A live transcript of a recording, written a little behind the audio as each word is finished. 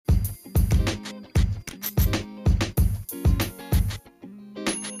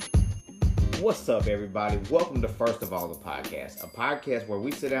What's up, everybody? Welcome to First of All, the podcast, a podcast where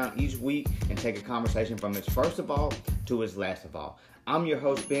we sit down each week and take a conversation from its first of all to its last of all. I'm your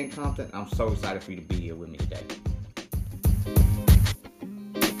host, Ben Compton. I'm so excited for you to be here with me today.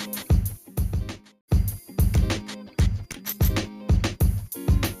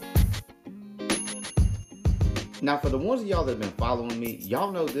 Now, for the ones of y'all that have been following me,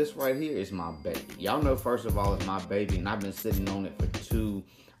 y'all know this right here is my baby. Y'all know First of All, it's my baby, and I've been sitting on it for too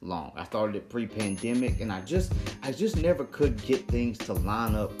long. I started it pre-pandemic, and I just never could get things to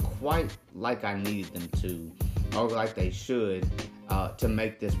line up quite like I needed them to, or like they should, to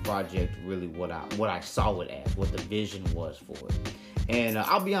make this project really what I saw it as, what the vision was for it. And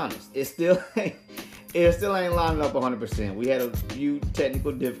I'll be honest, it still ain't lining up 100%. We had a few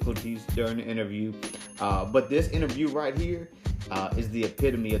technical difficulties during the interview, but this interview right here is the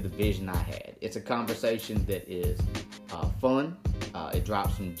epitome of the vision I had. It's a conversation that is fun. It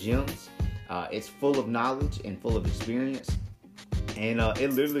drops some gems. It's full of knowledge and full of experience. And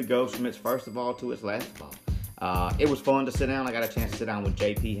it literally goes from its first of all to its last of all. It was fun to sit down. I got a chance to sit down with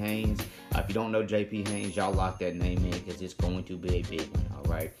JP Haynes. If you don't know JP Haynes, y'all lock that name in because it's going to be a big one, all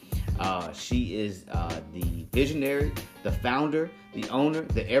right? She is the visionary, the founder, the owner,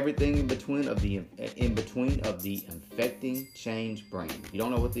 the everything in between of the Infecting Change brand. If you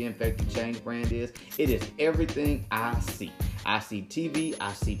don't know what the Infecting Change brand is, it is everything I see. I see TV,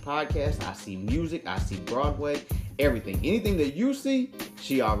 I see podcasts, I see music, I see Broadway, everything. Anything that you see,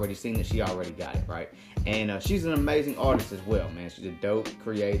 she already seen it, she already got it, right? And she's an amazing artist as well, man. She's a dope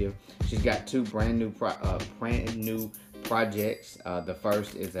creative. She's got two brand new projects. The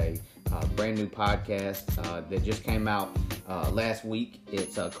first is a brand new podcast that just came out last week.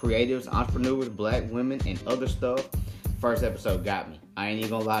 It's Creatives, Entrepreneurs, Black Women, and Other Stuff. First episode got me. I ain't even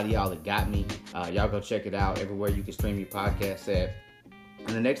gonna lie to y'all, it got me. Y'all go check it out everywhere you can stream your podcast at.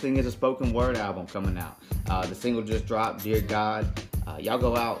 And the next thing is a spoken word album coming out. The single just dropped, Dear God. Y'all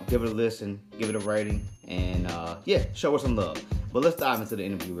go out, give it a listen, give it a rating, and show her some love. But let's dive into the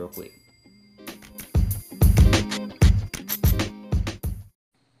interview real quick.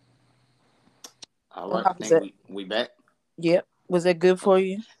 All right, I think we back. Yep. Was that good for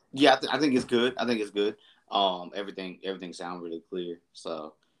you? Yeah, I think it's good. Everything sounds really clear.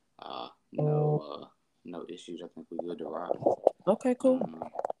 So, no issues. I think we're good to rock. Okay, cool.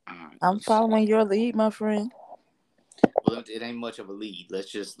 Right, I'm following your lead, my friend. Well, it ain't much of a lead.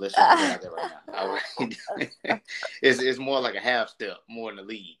 Let's just get out there right now. It's more like a half step, more than a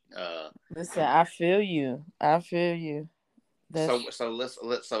lead. Listen, I feel you. I'll start with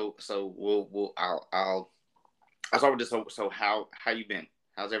this. So how you been?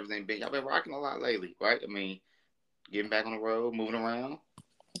 How's everything been? Y'all been rocking a lot lately, right? I mean, getting back on the road, moving around.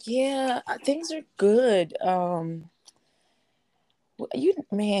 Yeah, things are good. When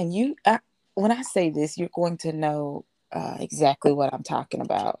I say this, you're going to know exactly what I'm talking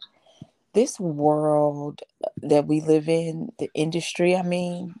about. This world that we live in, the industry,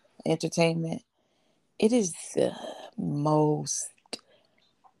 entertainment, it is the most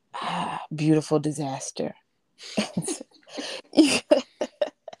beautiful disaster.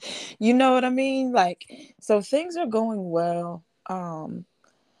 You know what I mean? So things are going well.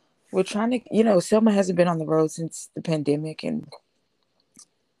 We're trying to, Selma hasn't been on the road since the pandemic, and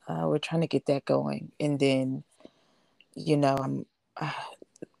we're trying to get that going. And then, I'm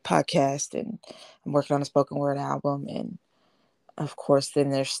podcast, and I'm working on a spoken word album, and of course, then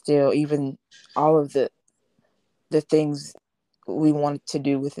there's still even all of the things we wanted to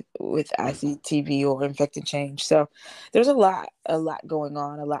do with ICTV or Infecting Change. So there's a lot going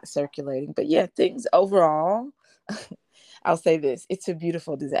on, a lot circulating. But yeah, things overall, I'll say this: it's a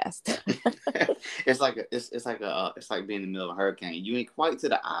beautiful disaster. It's like being in the middle of a hurricane. You ain't quite to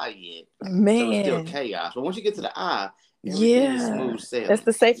the eye yet, man. So it's still chaos. But once you get to the eye, everything is smooth sailing. That's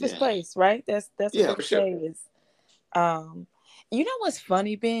the safest place, right? That's what they for sure. Say is. You know what's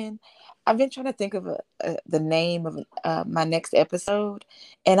funny, Ben? I've been trying to think of the name of my next episode,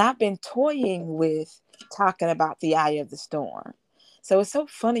 and I've been toying with talking about the eye of the storm. So it's so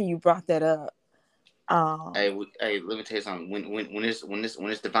funny you brought that up. Hey, let me tell you something. When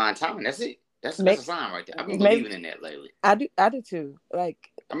it's divine timing, that's it. That's a sign right there. I've been believing in that lately. I do too. I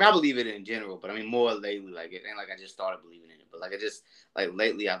believe it in general, but more lately. Like, it ain't like I just started believing in it, but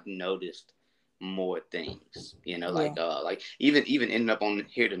lately I've noticed more things. Even ending up on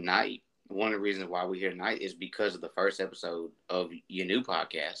here tonight. One of the reasons why we're here tonight is because of the first episode of your new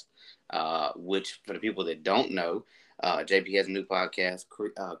podcast, which, for the people that don't know, JP has a new podcast,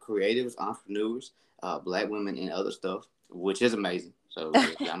 Creatives, Entrepreneurs, Black Women, and Other Stuff, which is amazing. So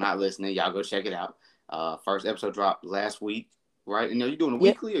if y'all not listening, y'all go check it out. First episode dropped last week. right? And are you doing a Yep.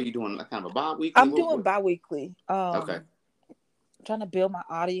 weekly, or are you doing kind of a bi-weekly? I'm doing bi-weekly. Okay. Trying to build my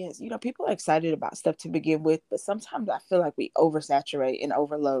audience. People are excited about stuff to begin with, but sometimes I feel like we oversaturate and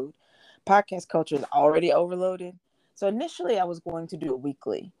overload. Podcast culture is already overloaded. So initially I was going to do it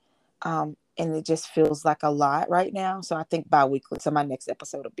weekly. And it just feels like a lot right now. So I think bi-weekly. So my next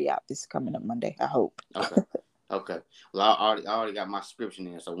episode will be out this coming up Monday, I hope. Okay. Okay. Well, I already got my subscription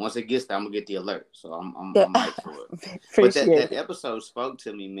in, so once it gets there, I'm gonna get the alert. So Yeah. I'm hyped for it. But that episode spoke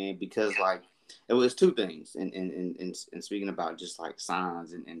to me, man, because like it was two things. And speaking about just like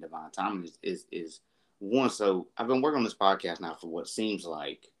signs and divine timing is one. So I've been working on this podcast now for what seems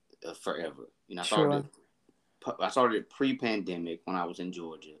like forever. I started it pre-pandemic when I was in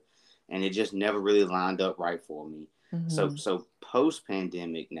Georgia, and it just never really lined up right for me. Mm-hmm. So post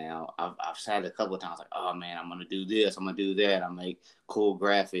pandemic now, I've said a couple of times like, oh man, I'm gonna do this, I'm gonna do that. I make cool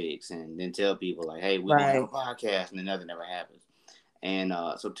graphics, and then tell people like, hey, we're gonna have a podcast, and then nothing ever happens. And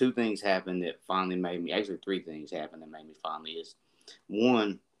so two things happened that finally made me. Actually, three things happened that made me finally. Is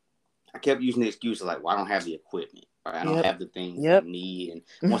one, I kept using the excuse of like, well, I don't have the equipment. Right? I don't have the things I need.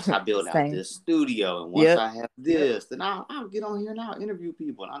 And once I build out this studio, and once I have this, then I'll get on here and I'll interview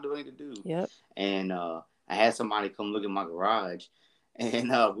people and I'll do what I need to do. Yep. And I had somebody come look at my garage, and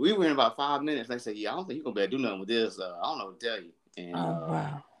we were in about 5 minutes. They said, "Yeah, I don't think you're gonna be able to do nothing with this. I don't know what to tell you." And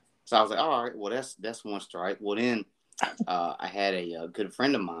wow. So I was like, "All right, well that's one strike." Well then, I had a good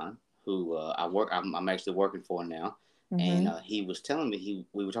friend of mine who I'm actually working for now. Mm-hmm. And he was telling me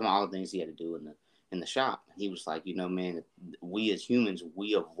we were talking about all the things he had to do in the shop. He was like, man, we as humans,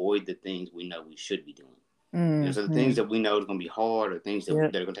 we avoid the things we know we should be doing. Mm-hmm. So the things that we know are going to be hard, or things that are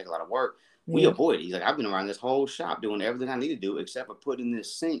going to take a lot of work, we avoid it. He's like, I've been around this whole shop doing everything I need to do except for putting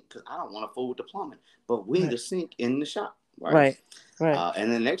this sink because I don't want to fool with the plumbing. But we need a sink in the shop, right? Right.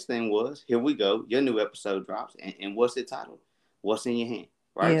 And the next thing was, here we go, your new episode drops, and what's it titled? What's in your hand,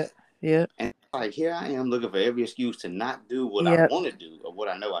 right? Yeah. And like here I am looking for every excuse to not do what I want to do or what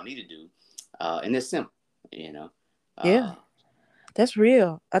I know I need to do, and it's simple, that's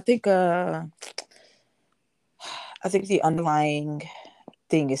real. I think the underlying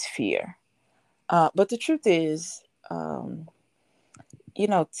thing is fear, but the truth is,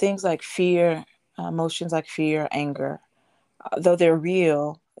 things like fear, emotions like fear, anger, though they're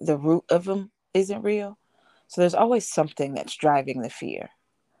real, the root of them isn't real. So there's always something that's driving the fear.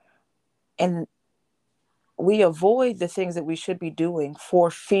 And we avoid the things that we should be doing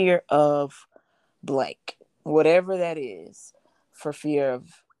for fear of blank, whatever that is, for fear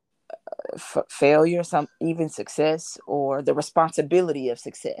of failure, even success, or the responsibility of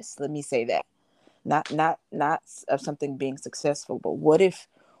success. Let me say that. Not of something being successful, but what do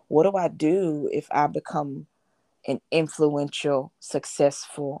I do if I become an influential,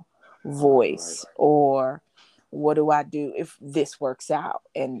 successful voice? Or what do I do if this works out?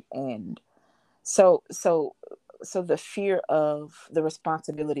 And so the fear of the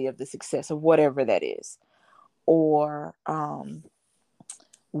responsibility of the success of whatever that is, or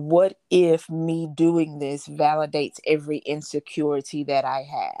what if me doing this validates every insecurity that I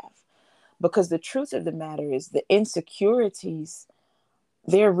have? Because the truth of the matter is the insecurities,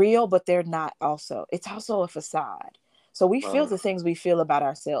 they're real, but they're not also. It's also a facade. So we feel the things we feel about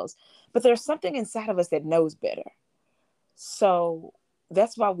ourselves, but there's something inside of us that knows better. So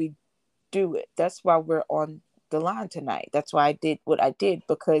that's why we do it. That's why we're on the line tonight. That's why I did what I did,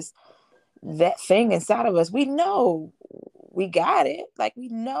 because that thing inside of us, we know we got it. Like, we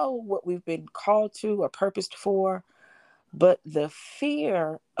know what we've been called to or purposed for. But the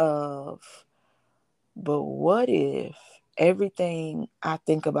fear of, but what if everything I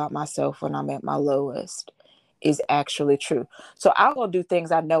think about myself when I'm at my lowest is actually true? So I'll go do things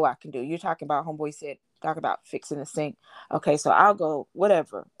I know I can do. You're talking about, homeboy said, talk about fixing the sink. Okay, so I'll go,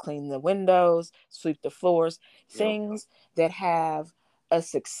 whatever, clean the windows, sweep the floors, things that have a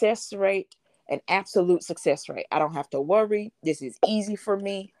success rate, an absolute success rate. I don't have to worry. This is easy for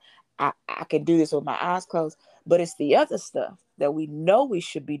me. I can do this with my eyes closed. But it's the other stuff that we know we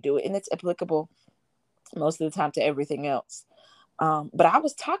should be doing, and it's applicable most of the time to everything else. But I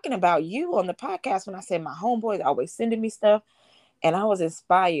was talking about you on the podcast when I said my homeboys always sending me stuff, and I was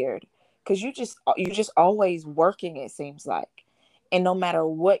inspired because you're just always working, it seems like. And no matter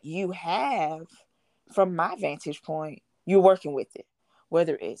what you have, from my vantage point, you're working with it.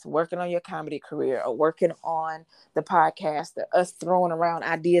 Whether it's working on your comedy career or working on the podcast, or us throwing around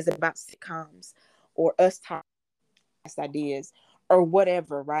ideas about sitcoms, or us talking ideas, or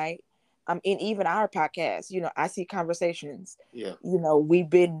whatever, right? And even our podcast, I see conversations. Yeah. We've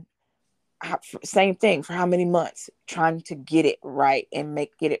been same thing for how many months trying to get it right and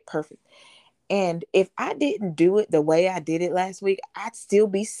get it perfect. And if I didn't do it the way I did it last week, I'd still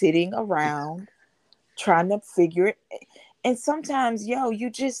be sitting around trying to figure it. And sometimes, you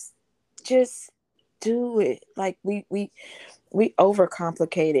just do it. Like we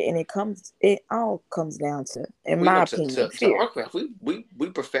overcomplicate it, and it all comes down to, in We my to opinion, our fear. craft, we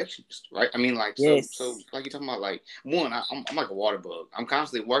perfectionists, right? I mean, like, so Yes. like you're talking about, like, one, I'm like a water bug. I'm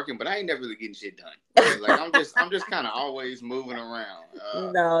constantly working, but I ain't never really getting shit done, right? Like, I'm just kind of always moving around.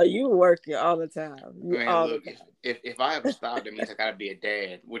 No, you working all the time. You Man, all the look, time. if I ever stop, that means I gotta be a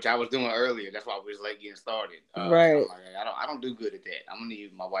dad, which I was doing earlier. That's why I was late getting started. So I'm Right. like, hey, I don't do good at that. I'm gonna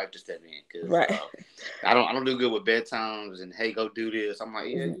need my wife to step in because Right. I don't do good with bedtimes and, hey, go do this. I'm like,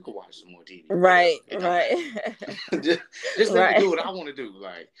 yeah, you can watch some more TV, whatever. Right. It don't matter. Right. just let me Right. do what I want to do.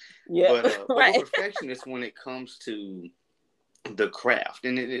 Like, Yep. but we're Right. perfectionists when it comes to the craft,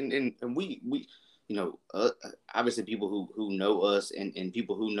 and we obviously people who know us, and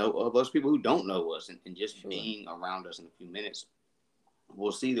people who know of us, people who don't know us, and just Sure. being around us in a few minutes,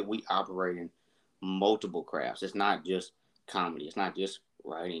 we'll see that we operate in multiple crafts. It's not just comedy. It's not just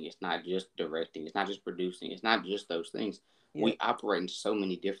writing. It's not just directing. It's not just producing. It's not just those things. Yep. We operate in so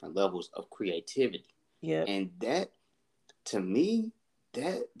many different levels of creativity, Yep. and that, to me,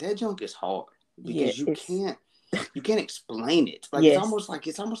 that junk is hard Yeah. because you It's can't explain it. Like, yes.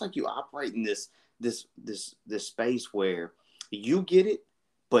 it's almost like you operate in this space where you get it,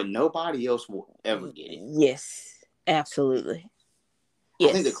 but nobody else will ever get it. Yes. Absolutely.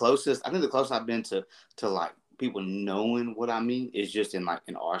 Yes. I think the closest I've been to like people knowing what I mean is just in, like,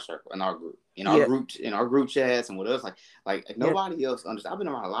 in our circle, in our group, Yep. in our group chats and what else, like Yep. nobody else understands. I've been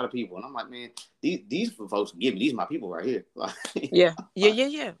around a lot of people, and I'm like, man, these folks give me, these are my people right here. Like, Yeah. Yeah. Yeah.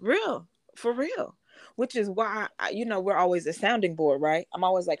 Yeah. Real. For real. Which is why we're always a sounding board, right? I'm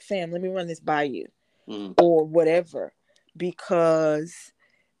always like, fam, let me run this by you, mm, or whatever, because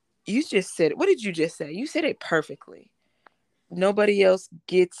you just said, what did you just say? You said it perfectly. Nobody else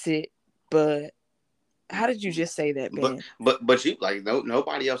gets it, but how did you just say that, Ben? but you, like,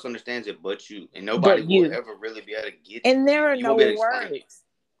 nobody else understands it but you, and nobody But will you. ever really be able to get it. And there are You no won't be able to explain it.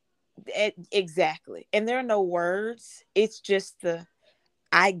 words. Exactly. And there are no words. It's just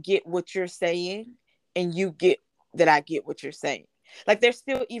I get what you're saying, and you get that I get what you're saying. Like, there's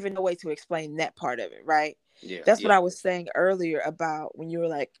still even no way to explain that part of it, right? Yeah, That's what yeah. I was saying earlier about when you were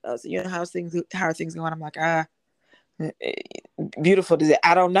like, so how are things going? I'm like, beautiful. Does it?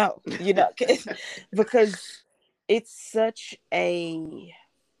 I don't know, because it's such a,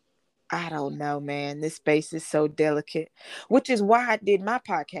 I don't know, man. This space is so delicate, which is why I did my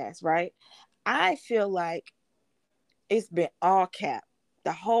podcast, right? I feel like it's been all cap.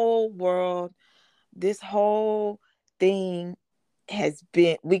 The whole world, this whole thing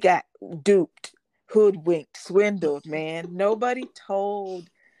we got duped, hoodwinked, swindled, man. Nobody's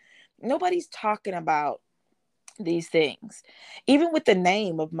talking about these things. Even with the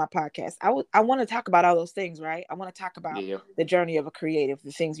name of my podcast, I want to talk about all those things, right? I want to talk about Yeah. the journey of a creative,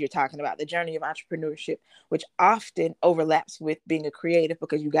 the things you're talking about, the journey of entrepreneurship, which often overlaps with being a creative,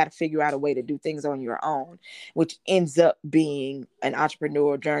 because you got to figure out a way to do things on your own, which ends up being an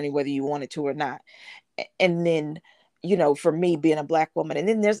entrepreneur journey, whether you want it to or not. And then, for me, being a Black woman, and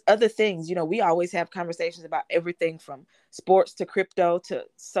then there's other things, we always have conversations about everything from sports to crypto to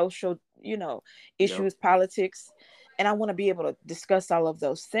social, Yep. issues, politics. And I want to be able to discuss all of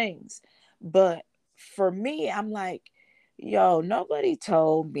those things. But for me, I'm like, nobody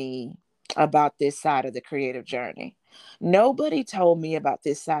told me about this side of the creative journey. Nobody told me about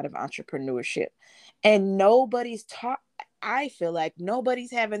this side of entrepreneurship. And I feel like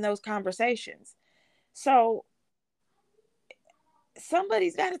nobody's having those conversations. So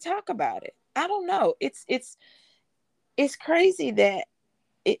somebody's got to talk about it. I don't know. It's crazy that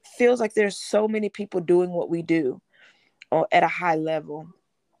it feels like there's so many people doing what we do, or at a high level.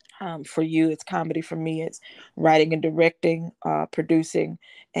 For you, it's comedy. For me, it's writing and directing, producing,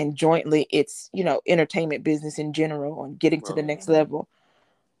 and jointly, it's entertainment business in general, and getting to the Right. next level.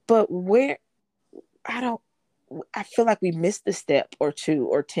 But I don't. I feel like we missed the step or two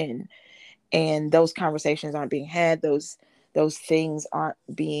or 10, and those conversations aren't being had. Those things aren't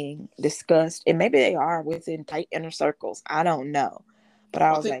being discussed, and maybe they are within tight inner circles. I don't know, but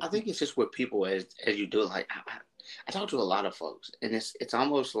I Well, was like, I think it's just with people, as you do. Like, I talk to a lot of folks, and it's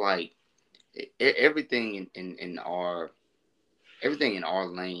almost like everything everything in our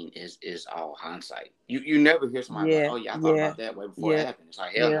lane is all hindsight. You never hear somebody like, yeah, oh yeah, I thought yeah, about that way before it yeah, happened. It's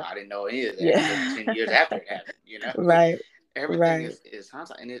like, hell no, yeah, I didn't know any of that until yeah. 10 years after it happened. Right, Everything right. is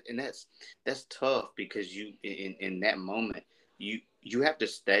hindsight, and that's tough because you, in that moment, you have to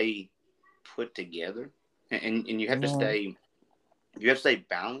stay put together, and you have to Yeah. stay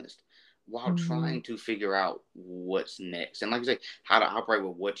balanced, while Mm-hmm. trying to figure out what's next. And like I say, how to operate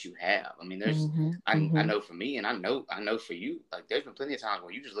with what you have. I mean, Mm-hmm. I Mm-hmm. know for me, and I know for you, like there's been plenty of times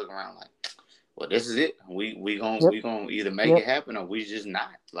where you just look around like, well, this is it. Yep. We gonna either make Yep. it happen or we just not.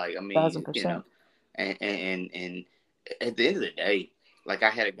 Like, I Thousand mean, you know, percent. and at the end of the day, like I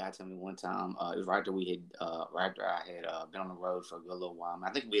had a guy tell me one time, it was right after right after I had been on the road for a good little while. I, mean,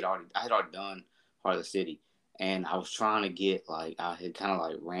 I think I had already done Heart of the City, and I was trying to get like I had kind of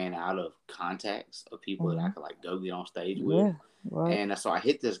like ran out of contacts of people that I Mm-hmm. could like go get on stage with, Yeah. Right. and so I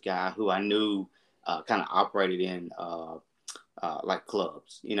hit this guy who I knew kind of operated in like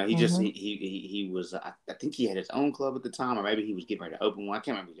clubs. You know, Mm-hmm. he was I think he had his own club at the time, or maybe he was getting ready to open one. I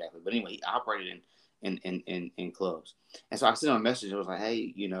can't remember exactly, but anyway, he operated in clubs. And so I sent him a message. I was like,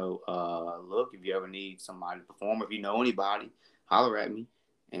 hey, you know, look, if you ever need somebody to perform, if you know anybody, holler at me.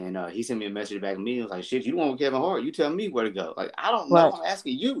 And he sent me a message back to me. He was like, shit, you don't want Kevin Hart. You tell me where to go. Like, I don't know. Right. I'm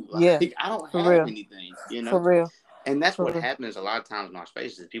asking you. Yeah. Like, I don't For have real. anything, you For know? real. And that's For what real. happens a lot of times in our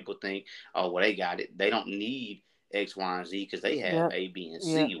spaces. People think, oh, well, they got it. They don't need X, Y, and Z because they have Yep. A, B, and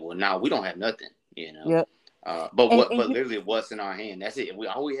Yep. C. Well, no, we don't have nothing, you know. Yep. And But you, literally, what's in our hand? That's it. We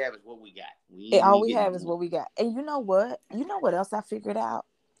all we have is what we got. We all ain't we getting have is more. what we got. And you know what? You know what else I figured out?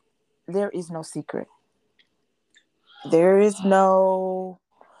 There is no secret. There is no,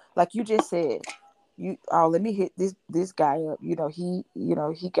 like you just said. You oh, let me hit this guy up. He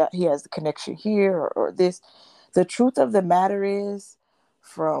has the connection here or this. The truth of the matter is,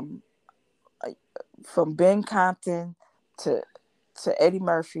 from uh, from Ben Compton to Eddie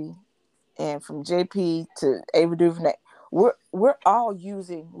Murphy, and from JP to Ava DuVernay, we're all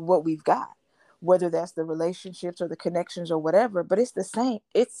using what we've got, whether that's the relationships or the connections or whatever. But it's the same.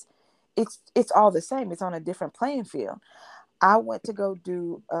 It's all the same. It's on a different playing field. I went to go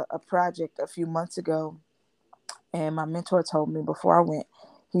do a project a few months ago, and my mentor told me before I went,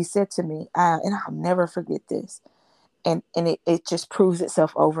 he said to me, and I'll never forget this, and it just proves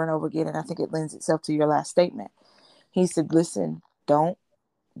itself over and over again, and I think it lends itself to your last statement. He said, listen, don't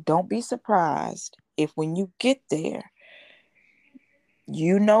be surprised if when you get there,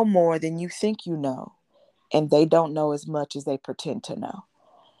 you know more than you think you know, and they don't know as much as they pretend to know.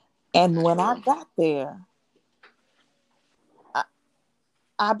 And That's when I real. got there, I,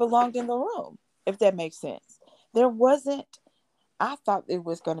 I belonged in the room, if that makes sense. There wasn't, I thought it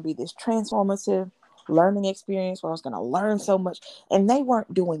was going to be this transformative learning experience where I was going to learn so much, and they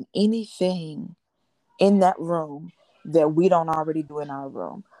weren't doing anything in that room that we don't already do in our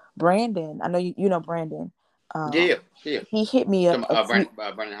room. Brandon, I know you know Brandon. Yeah, Um, yeah. he hit me up a few.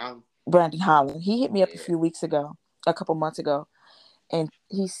 Brandon Holland. Brandon Holland. He hit me up a Yeah, few weeks ago, a couple months ago, and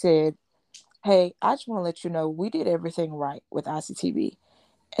he said, "Hey, I just want to let you know we did everything right with ICTV."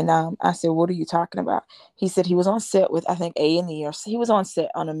 And I said, "What are you talking about?" He said he was on set with I think A&E, or he was on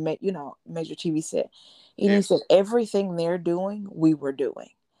set on a major TV set, and he yeah. said everything they're doing, we were doing.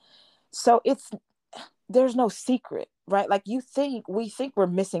 So there's no secret, right? Like we think we're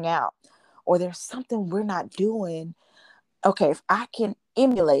missing out, or there's something we're not doing. Okay, if I can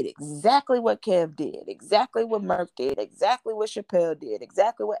emulate exactly what Kev did, exactly what Murph did, exactly what Chappelle did,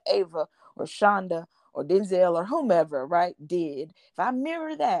 exactly what Ava or Shonda or Denzel or whomever, right, did, if I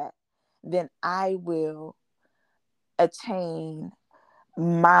mirror that, then I will attain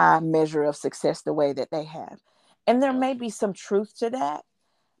my measure of success the way that they have. And there Yep. may be some truth to that,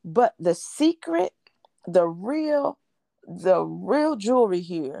 but the secret, the real, the real jewelry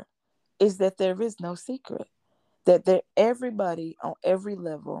here is that there is no secret. That everybody on every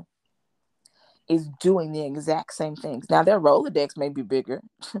level is doing the exact same things. Now their Rolodex may be bigger,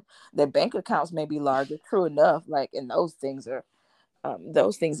 their bank accounts may be larger. True enough, like, and those things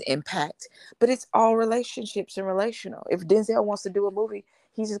impact, but it's all relationships and relational. If Denzel wants to do a movie,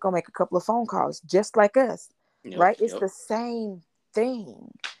 he's just gonna make a couple of phone calls, just like us, Yep. right? It's Yep. the same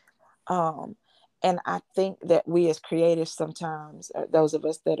thing. Um, and I think that we as creators sometimes, those of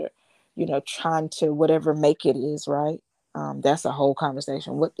us that are, trying to whatever make it is, right? That's a whole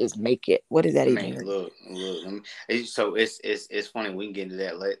conversation. What is make it? What does that even Man, mean? look. So it's funny. We can get into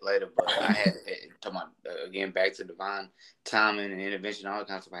that later. But I had talking about again back to divine timing and intervention, all that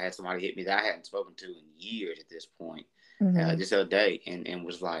kind of stuff. I had somebody hit me that I hadn't spoken to in years at this point, Mm-hmm. just the other day, and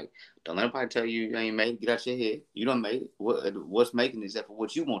was like, "Don't let anybody tell you you ain't made it. Get out your head. You don't made it. What's making it except for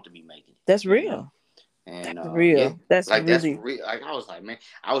what you want to be making it? That's You know." real. And That's yeah, real. That's like that's really. real. Like I was like, man,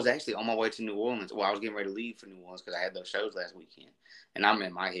 I was actually on my way to New Orleans. Well, I was getting ready to leave for New Orleans because I had those shows last weekend. And I'm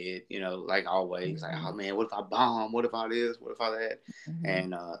in my head, like always, like, oh Mm-hmm. man, what if I bomb? What if I this? What if I that? Mm-hmm.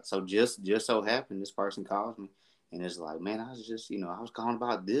 And so just so happened, this person calls me, and it's like, man, I was just, I was calling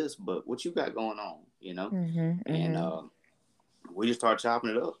about this, but what you got going on? Mm-hmm. And Mm-hmm. we just started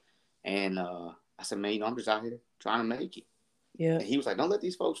chopping it up. And I said, man, I'm just out here trying to make it. Yeah. And he was like, don't let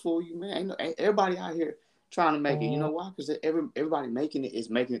these folks fool you, man. Ain't everybody out here trying to make it. You Mm-hmm. know why? Because everybody making it is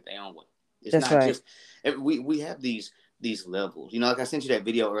making it their own way. It's That's not right. just we have these levels. Like I sent you that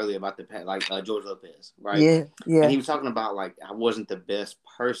video earlier about George Lopez, right? Yeah. And Yeah. he was talking about like I wasn't the best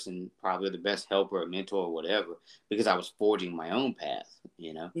person, probably the best helper or mentor or whatever, because I was forging my own path.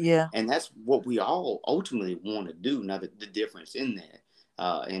 Yeah. And that's what we all ultimately want to do. Now the difference in that,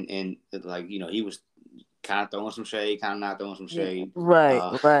 and like he was kind of throwing some shade, kind of not throwing some Yeah. shade.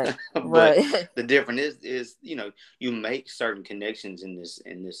 Right. Right. But Right. the difference is you make certain connections in this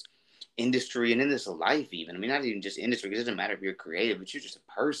industry and in this life even. I mean, not even just industry, because it doesn't matter if you're creative, but you're just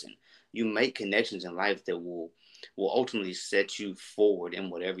a person. You make connections in life that will ultimately set you forward in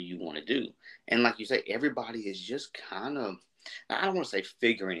whatever you want to do. And like you say, everybody is just kind of, I don't want to say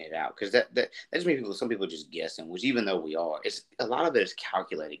figuring it out, because that just means some people are just guessing, which even though we are, it's a lot of it is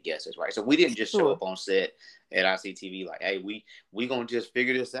calculated guesses, right? So we didn't just show Sure. up on set at ICTV like, hey, we gonna just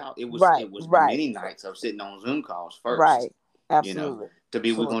figure this out. It was Right. it was Right. many nights of sitting on Zoom calls first, Right. Absolutely.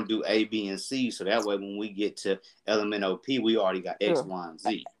 we're Sure. gonna do A, B, and C, so that way when we get to LMNOP, we already got X, Sure. Y, and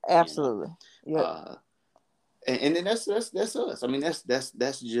Z. Absolutely. Yep. And then that's us. I mean, that's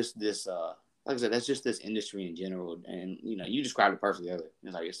just this. Like I said, that's just this industry in general. And you described it perfectly earlier.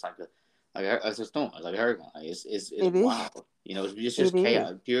 It's a storm. It's like a hurricane. Like it's It is. wild. It's It just is.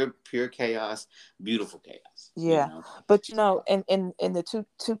 chaos, pure chaos, beautiful chaos. Yeah. But and the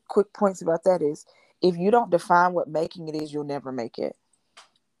two quick points about that is, if you don't define what making it is, you'll never make it,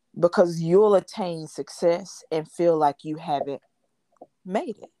 because you'll attain success and feel like you haven't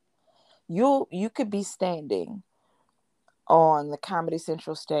made it. You could be standing on the Comedy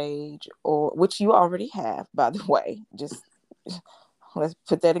Central stage, or which you already have, by the way. Just let's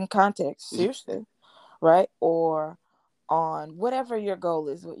put that in context. Seriously, right? Or on whatever your goal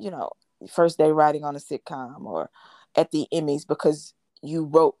is, first day writing on a sitcom, or at the Emmys because you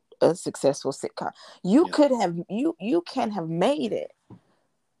wrote a successful sitcom. You Yeah. could have you can have made it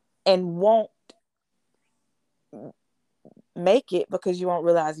and won't make it because you won't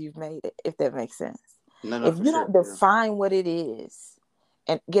realize you've made it, if that makes sense. No, If for you sure. don't define what it is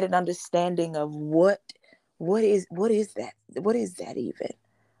and get an understanding of what is that? What is that even?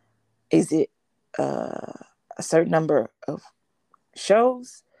 Is it a certain number of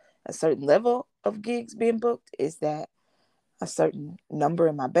shows, a certain level of gigs being booked? Is that a certain number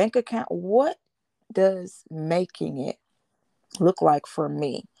in my bank account? What does making it look like for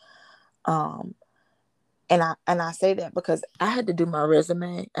me? And I say that because I had to do my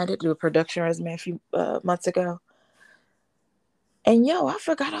resume. I did do a production resume a few months ago. And I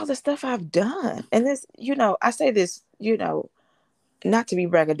forgot all the stuff I've done. And this, I say this, not to be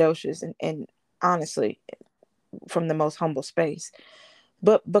braggadocious, and honestly, from the most humble space,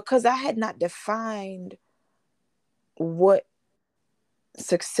 but because I had not defined what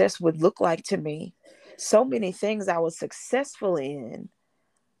success would look like to me, so many things I was successful in,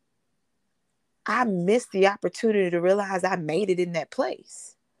 I missed the opportunity to realize I made it in that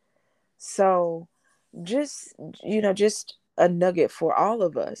place. So just a nugget for all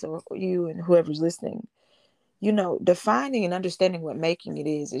of us, or you and whoever's listening, defining and understanding what making it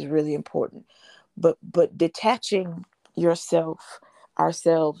is really important. But detaching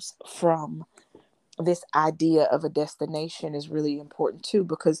ourselves from this idea of a destination is really important too,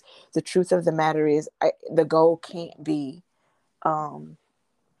 because the truth of the matter is, the goal can't be,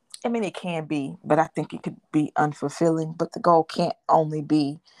 I mean, it can be, but I think it could be unfulfilling. But the goal can't only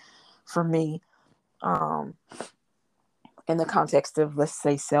be, for me, in the context of, let's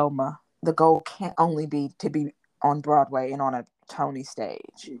say, Selma, the goal can't only be to be on Broadway and on a Tony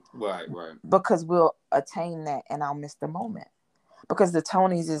stage. Right. Because we'll attain that and I'll miss the moment. Because the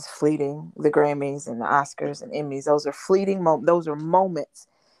Tonys is fleeting, the Grammys and the Oscars and Emmys, those are fleeting moments. Those are moments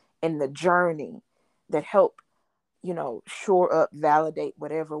in the journey that help, shore up, validate,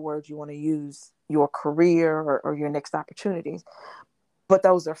 whatever word you want to use, your career or your next opportunities. But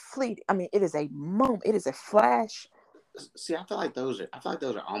those are fleeting. I mean, it is a moment. It is a flash. See, I feel like those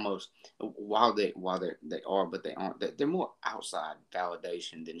are almost, they are, but they aren't. They're more outside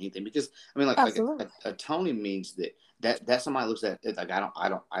validation than anything, because I mean, like Absolutely. a Tony means that somebody looks at it like, I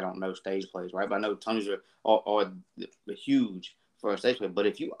don't know stage plays, right? But I know Tonys are huge for a stage play. But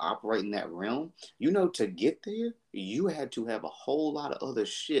if you operate in that realm, to get there, you had to have a whole lot of other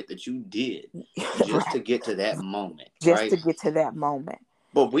shit that you did just Right. to get to that moment, Just right? to get to that moment.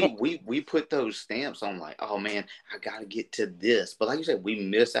 But we put those stamps on, like, oh man, I gotta get to this. But like you said, we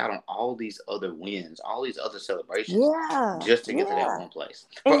miss out on all these other wins, all these other celebrations, Yeah. just to get to that Yeah. one place.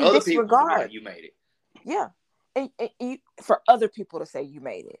 And For you other people to be disregard. like, you made it. Yeah. for other people to say you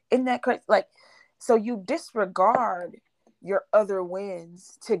made it. Isn't that crazy? Like, so you disregard your other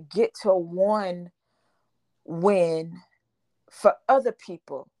wins to get to one win for other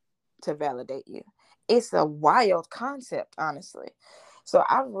people to validate you. It's a wild concept, honestly. So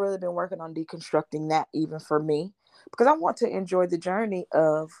I've really been working on deconstructing that even for me, because I want to enjoy the journey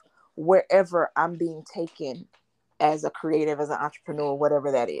of wherever I'm being taken as a creative, as an entrepreneur,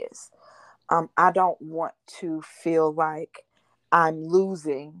 whatever that is. I don't want to feel like I'm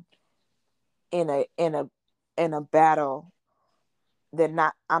losing in a battle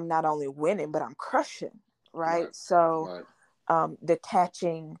that I'm not only winning, but I'm crushing. Right. Right. So Right.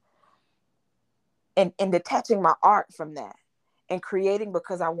 detaching and detaching my art from that and creating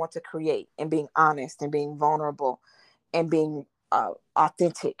because I want to create, and being honest and being vulnerable and being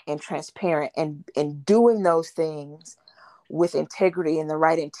authentic and transparent, and doing those things with integrity and the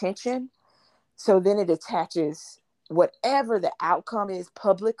right intention. So then it attaches whatever the outcome is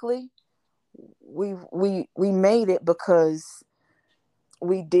publicly. We made it because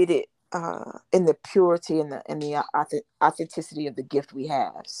we did it in the purity and the authenticity of the gift we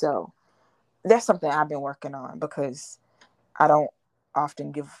have. So that's something I've been working on, because I don't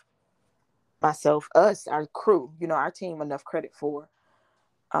often give our crew, our team, enough credit for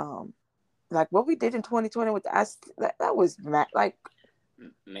like what we did in 2020 with us. That was like,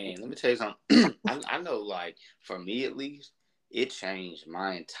 Man, let me tell you something. I know, like, for me at least, it changed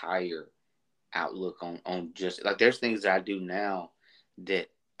my entire outlook on just like there's things that I do now that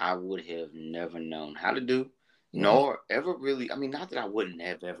I would have never known how to do, yeah, nor ever really. I mean, not that I wouldn't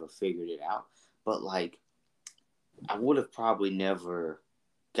have ever figured it out, but like I would have probably never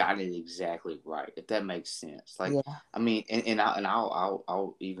got it exactly right, if that makes sense. Like, yeah, I mean,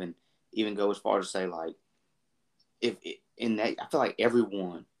 I'll even go as far as to say, like, if in that, I feel like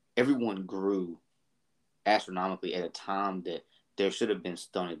everyone grew astronomically at a time that there should have been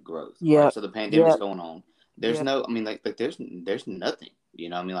stunted growth, right? yep, So the pandemic's yep, going on. There's yep, no, I mean, like there's nothing. You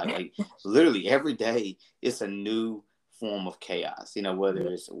know, what I mean, like literally every day it's a new form of chaos. You know, whether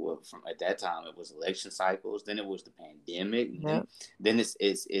yep, it's, well, from at that time it was election cycles, then it was the pandemic, and then yep, then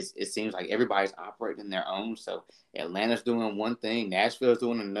it seems like everybody's operating their own. So Atlanta's doing one thing, Nashville's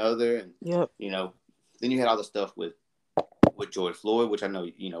doing another, and yep, you know, then you had all the stuff with George Floyd, which I know,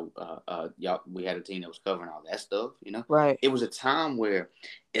 y'all, we had a team that was covering all that stuff. right, It was a time where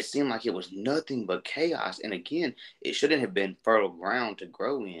it seemed like it was nothing but chaos, and again, it shouldn't have been fertile ground to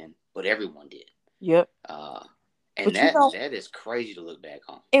grow in, but everyone did. yep. Uh, and But that is crazy to look back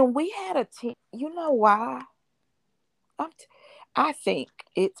on. and we had a team. You know why? I think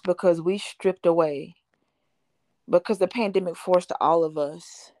it's because we stripped away, because the pandemic forced all of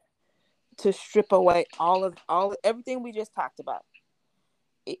us to strip away all everything we just talked about.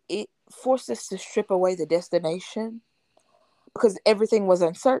 It forced us to strip away the destination, because everything was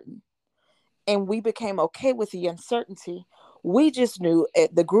uncertain, and we became okay with the uncertainty. We just knew,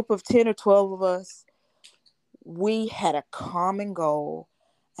 at the group of 10 or 12 of us, we had a common goal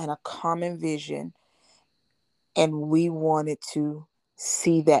and a common vision, and we wanted to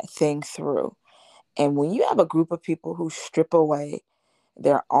see that thing through. And when you have a group of people who strip away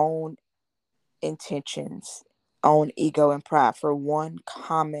their own intentions, own ego and pride for one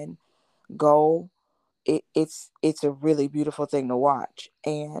common goal, it's a really beautiful thing to watch.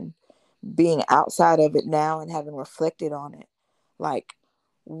 And being outside of it now and having reflected on it, like,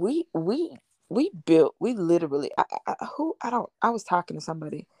 we we we literally, I was talking to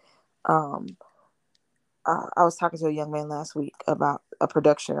somebody, um I was talking to a young man last week about a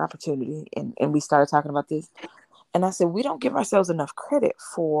production opportunity, and we started talking about this, and I said, we don't give ourselves enough credit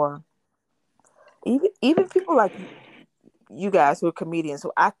for, even people like you guys who are comedians,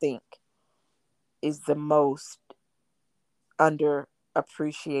 who I think is the most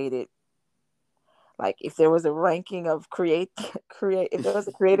underappreciated. Like, if there was a ranking of if there was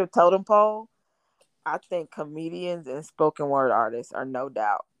a creative totem pole, I think comedians and spoken word artists are no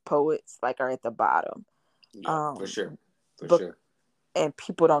doubt, poets like are at the bottom. Yeah, for Um, sure, for but sure. and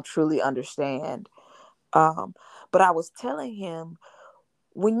people don't truly understand. Um, but I was telling him,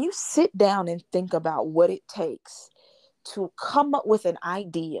 when you sit down and think about what it takes to come up with an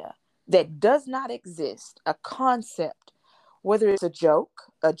idea that does not exist, a concept, whether it's a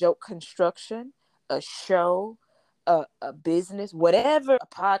joke construction, a show, a business, whatever, a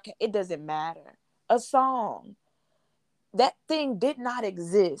podcast, it doesn't matter. A song, that thing did not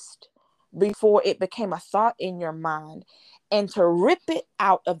exist before it became a thought in your mind. And to rip it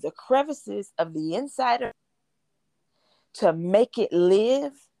out of the crevices of the inside to make it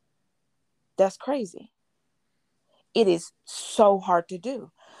live, that's crazy. It is so hard to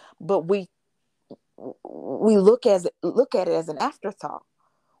do. But we look at it as an afterthought.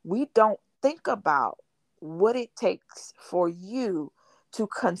 We don't think about what it takes for you to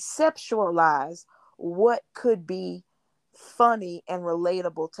conceptualize what could be funny and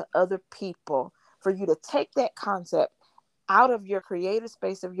relatable to other people, for you to take that concept out of your creative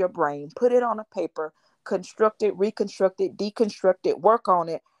space of your brain, put it on a paper, construct it, reconstruct it, deconstruct it, work on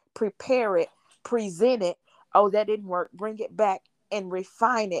it, prepare it, present it. Oh, that didn't work. Bring it back and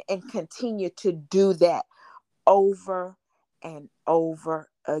refine it and continue to do that over and over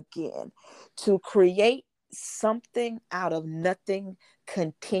again. To create something out of nothing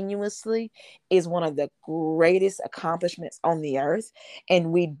continuously is one of the greatest accomplishments on the earth.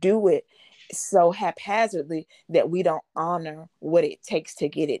 And we do it so haphazardly that we don't honor what it takes to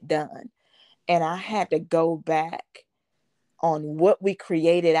get it done. And I had to go back on what we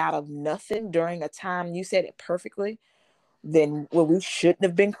created out of nothing during a time, you said it perfectly, then what we shouldn't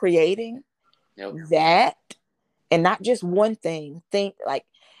have been creating. Yep. That, and not just one thing,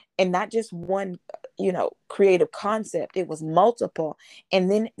 and not just one, creative concept. It was multiple. And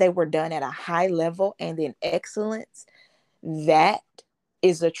then they were done at a high level and in excellence. That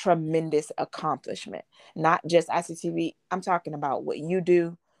is a tremendous accomplishment. Not just ICTV. I'm talking about what you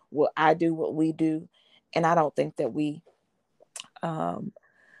do, what I do, what we do. And I don't think that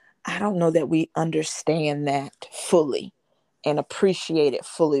I don't know that we understand that fully and appreciate it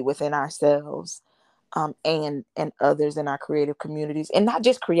fully within ourselves, and others in our creative communities, and not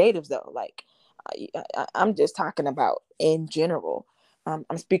just creatives though. Like I'm just talking about in general. I'm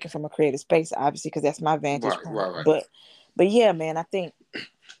speaking from a creative space, obviously, because that's my vantage point. Right. But yeah, man, I think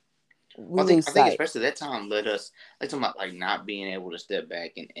we I lose think sight. especially that time led us, like, talking about like not being able to step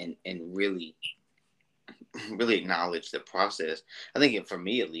back and really really acknowledge the process. I think for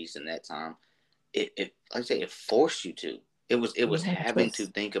me, at least in that time, it like I say, it forced you to. It was having to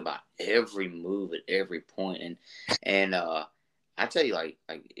think about every move at every point, and I tell you, like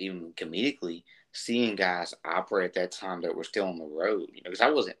even comedically, seeing guys operate at that time that were still on the road, because I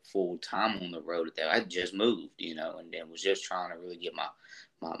wasn't full time on the road at that. I just moved, and then was just trying to really get my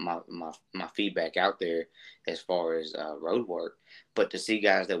feedback out there as far as road work. But to see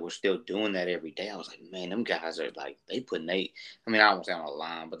guys that were still doing that every day, I was like, man, them guys are like, they putting I mean, I won't say on a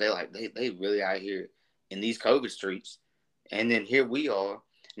line, but they really out here in these COVID streets. And then here we are.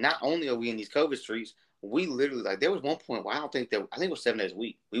 Not only are we in these COVID streets, we literally, like, there was one point where I think it was 7 days a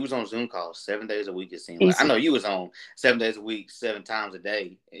week. We was on Zoom calls 7 days a week. It seemed like. I know you was on 7 days a week, 7 times a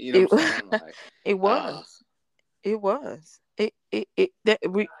day. You know what I'm saying? Like, it was. It was. That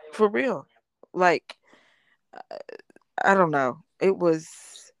we, for real. Like, I don't know. It was.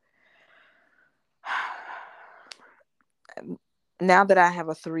 Now that I have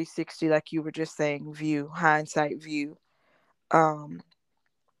a 360, like you were just saying, hindsight view, I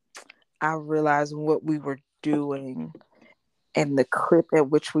realized what we were doing and the clip at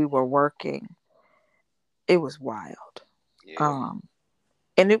which we were working. It was wild. yeah.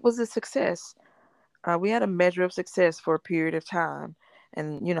 And it was a success. We had a measure of success for a period of time,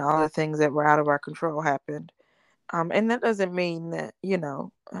 and all the things that were out of our control happened. And that doesn't mean that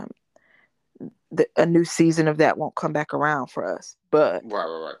a new season of that won't come back around for us. But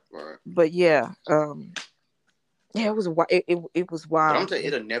Right. But yeah, it was it was But I'm wild. telling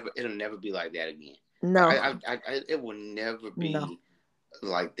you, it'll never be like that again. No, It will never no. be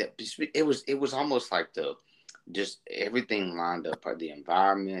like that. It was almost like just everything lined up, like the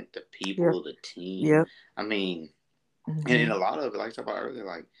environment, the Yep. people, the team. Yep. I mean, and Mm-hmm. a lot of it, like I talked about earlier,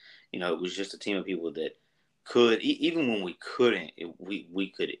 like, it was just a team of people that could, even when we couldn't,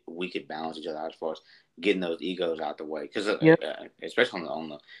 we could balance each other out as far as getting those egos out the way. Because Yep. especially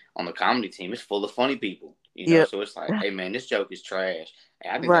on the comedy team, it's full of funny people. Yep. So it's like, hey man, this joke is trash. Hey,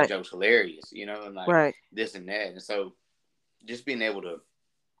 I think that Right. joke's hilarious. And like Right. this and that. And so just being able to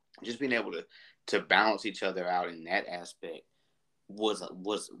balance each other out in that aspect was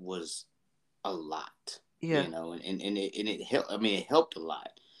a lot. Yeah. And it helped. I mean, it helped a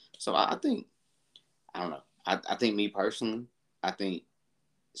lot. So I think, I don't know. I think, me personally, I think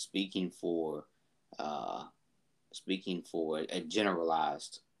speaking for a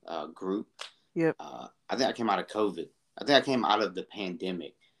generalized group, Yep. I think I came out of COVID. I think I came out of the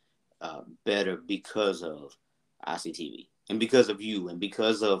pandemic better because of ICTV and because of you and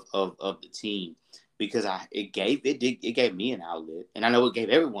because of the team, because it gave me an outlet, and I know it gave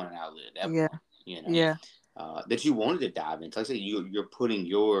everyone an outlet at that Yeah. point. Yeah. That you wanted to dive into. Like I said, you're putting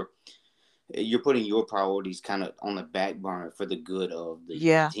your priorities kind of on the back burner for the good of the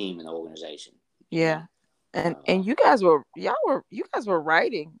Yeah. team and the organization. Yeah. And you guys were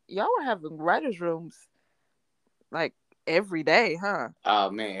writing. Y'all were having writers' rooms like every day, huh? Oh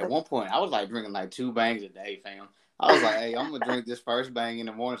man, at one point I was like drinking like 2 bangs a day, fam. I was like, hey, I'm gonna drink this first bang in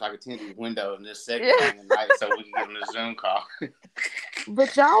the morning so I can tint these windows, and this second Yeah. bang at night so we can get on the Zoom call.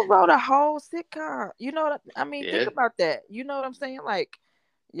 But y'all wrote a whole sitcom. You know what I mean? Think Yeah, about that. You know what I'm saying? Like,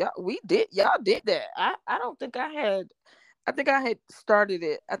 y'all did that. I don't think I had. I think I had started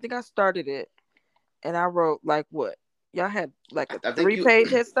it. I think I started it, and I wrote like what? Y'all had like a I think you.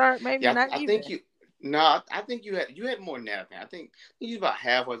 3-page head start, maybe Yeah, not I think even. you. No, I think you had more than that. Man. I think you was about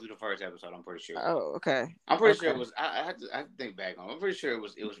halfway through the first episode. I'm pretty sure. Oh, okay, I'm pretty sure it okay. was. I had to think back on. I'm pretty sure it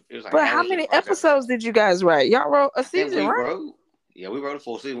was like But how halfway through the many first episode. episodes did you guys write? Y'all wrote a I think season, we right? wrote. Yeah, we wrote a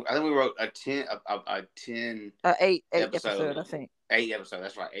full season. I think we wrote a 10 Eight episode, I episode, think. 8 episodes.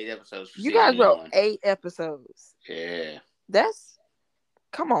 That's right, 8 episodes for You guys season wrote one. 8 episodes. Yeah, That's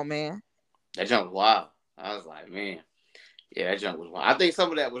come on, man. that junk was wild. I was like, man, yeah, that junk was wild. I think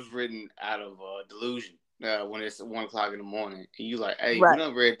some of that was written out of delusion. When it's 1 o'clock in the morning, and you like, hey, we Right.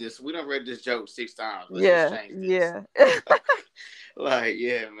 done read this. We done read this joke 6 times. Let's just Yeah, change this. yeah, Like,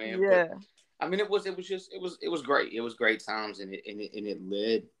 yeah, man. But yeah, I mean, it was great. It was great times, and it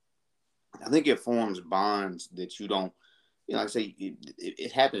led. I think it forms bonds that you don't. Like I say,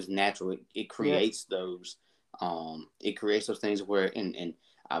 it happens naturally. It yeah. creates those. It creates those things where in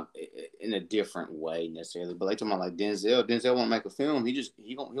a different way necessarily. But like talking about like Denzel won't make a film.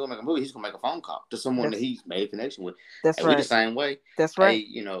 He won't make a movie. He's gonna make a phone call to someone that That's he's made a connection with. that's And we the right. same way. That's Hey,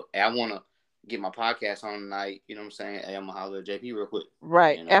 right. I want to get my podcast on tonight. You know what I'm saying? Hey, I'm gonna holler at JP real quick.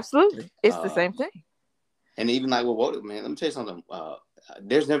 Right. You know. Absolutely. It's the Uh, same thing. and even like with Woden, man, let me tell you something.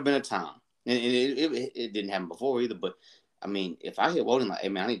 There's never been a time, and it didn't happen before either. But I mean, if I hit Woden like, hey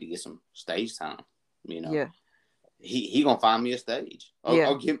man, I need to get some stage time. You know, Yeah. he gonna find me a stage,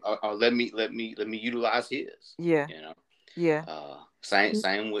 Yeah. or let me utilize his. Yeah. You know, Yeah.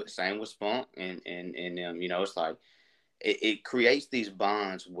 same with Spunk and them. It's like it creates these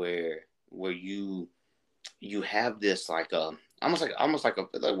bonds where you have this like almost like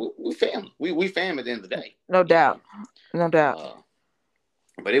we family. We family at the end of the day. No You know. doubt. No doubt. Uh,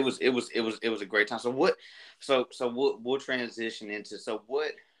 but it was a great time. So we'll transition into so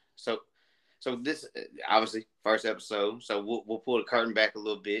so this obviously first episode. So we'll pull the curtain back a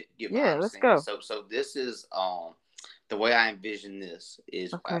little bit, get Yeah. behind the Let's scenes. go. So this is the way I envision this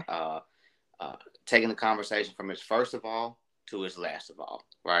is Okay. uh, taking the conversation from its first of all to its last of all,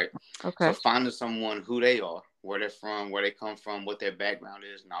 right? So Okay. finding someone who they are, where they're from, where they come from, what their background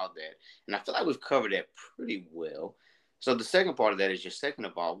is, and all that. And I feel like we've covered that pretty well. So the second part of that is your second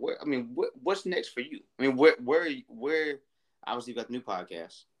of all. What's next for you? I mean, where? Obviously, you got the new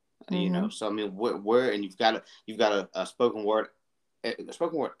podcast. Mm-hmm. So I mean, where? And you've got a spoken word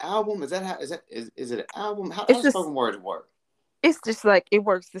album. Is it an album? How It's does just spoken words work? it's just like it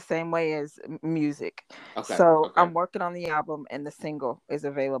works the same way as music. Okay, So okay, I'm working on the album, and the single is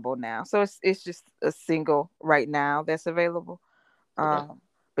available now. So it's just a single right now that's available. okay.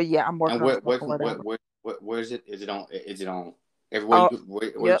 But yeah, I'm And working on a where spoken can word album. where is it? Is it on everywhere Oh,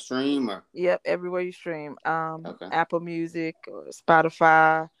 where you yep, stream or yep. Everywhere you stream, okay, Apple Music, or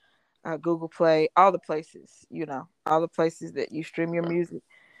Spotify, Google Play, all the places. All the places that you stream your okay. music.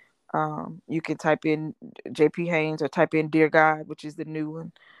 You can type in JP Haynes or type in Dear God, which is the new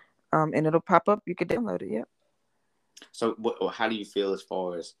one, and it'll pop up. You can download it. Yep. So how do you feel as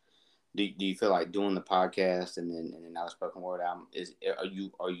far as do you feel like doing the podcast and then now the spoken word album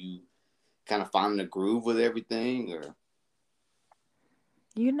are you kind of finding a groove with everything or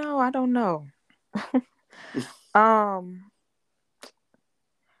I don't know. um,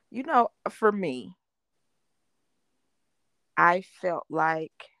 for me, I felt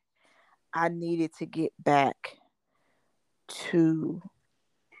like I needed to get back to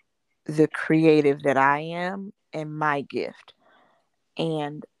the creative that I am and my gift.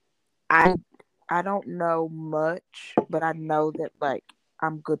 And I I don't know much, but I know that like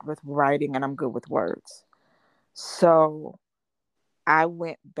I'm good with writing and I'm good with words. So I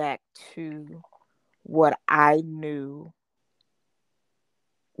went back to what I knew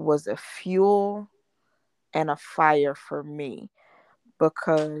was a fuel and a fire for me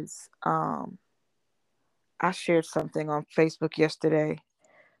because I shared something on Facebook yesterday.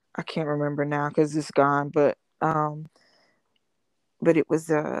 I can't remember now because it's gone, but it was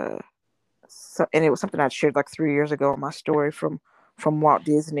and it was something I shared like 3 years ago in my story from Walt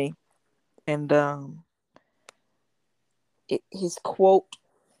Disney, and his quote,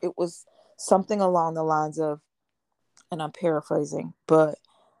 it was something along the lines of, and I'm paraphrasing, but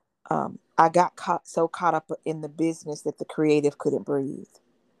I got so caught up in the business that the creative couldn't breathe.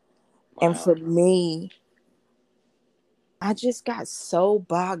 And wow for me, I just got so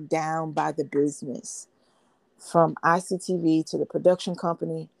bogged down by the business from ICTV to the production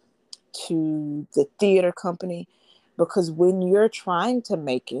company to the theater company, because when you're trying to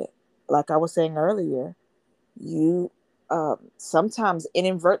make it, like I was saying earlier, you sometimes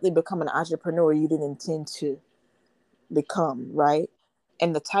inadvertently become an entrepreneur you didn't intend to become, right?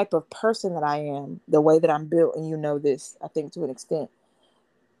 And the type of person that I am, the way that I'm built, and you know this, I think to an extent,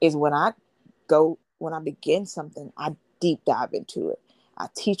 is when I begin something, I deep dive into it. I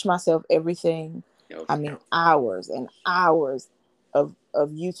teach myself everything. Okay. I mean, hours and hours of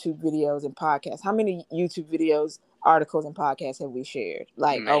YouTube videos and podcasts. How many YouTube videos, articles, and podcasts have we shared?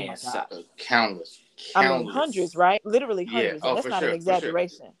 Like, oh my Man, gosh. countless. I mean, hundreds, right? Literally Yeah. hundreds. And Oh, that's for not an sure. For sure.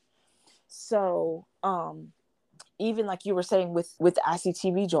 exaggeration. So, even like you were saying with the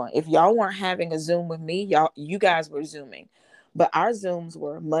ICTV joint, if y'all weren't having a Zoom with me, you guys were Zooming. But our Zooms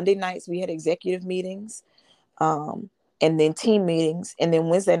were Monday nights, we had executive meetings, and then team meetings. And then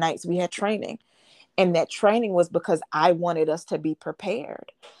Wednesday nights, we had training. And that training was because I wanted us to be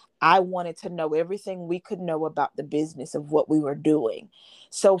prepared. I wanted to know everything we could know about the business of what we were doing.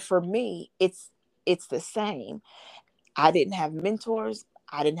 So for me, it's the same. I didn't have mentors.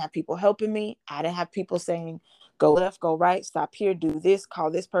 I didn't have people helping me. I didn't have people saying, go left, go right, stop here, do this, call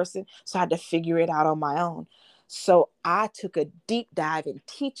this person. So I had to figure it out on my own. So I took a deep dive in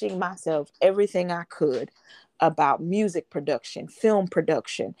teaching myself everything I could about music production, film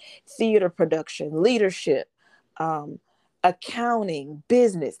production, theater production, leadership, um, accounting,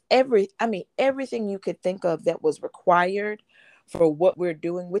 business, everything you could think of that was required for what we're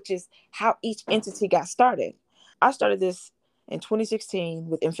doing, which is how each entity got started. I started this in 2016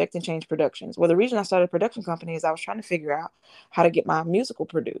 with Infect and Change Productions. Well, the reason I started a production company is I was trying to figure out how to get my musical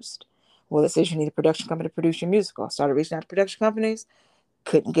produced. Well, it says you need a production company to produce your musical. I started reaching out to production companies,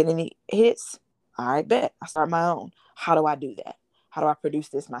 couldn't get any hits. All right, bet. I started my own. How do I do that? How do I produce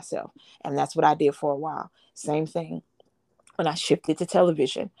this myself? And that's what I did for a while. Same thing when I shifted to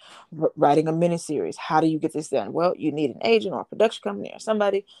television, writing a miniseries. How do you get this done? Well, you need an agent or a production company or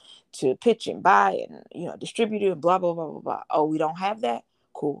somebody to pitch and buy and distribute it and blah blah blah blah blah. Oh, we don't have that.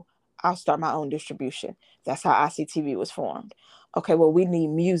 Cool. I'll start my own distribution. That's how ICTV was formed. Okay, well, we need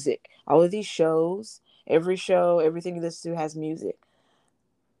music. All of these shows, every show, everything you listen to has music.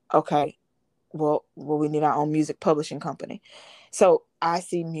 Okay, well, we need our own music publishing company. So I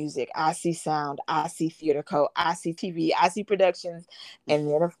see music, I see sound, I see Theater Co, I see TV, I see productions, and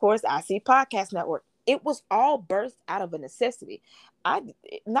then of course I see Podcast Network. It was all birthed out of a necessity. I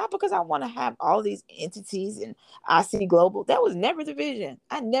Not because I want to have all these entities and I see global. That was never the vision.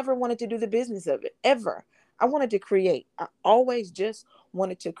 I never wanted to do the business of it ever. I wanted to create. I always just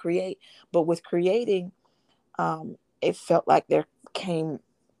wanted to create. But with creating, it felt like there came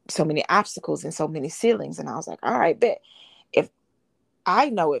so many obstacles and so many ceilings. And I was like, all right, bet. If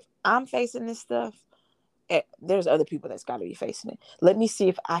if I'm facing this stuff, there's other people that's got to be facing it. Let me see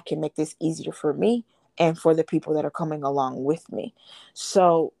if I can make this easier for me and for the people that are coming along with me.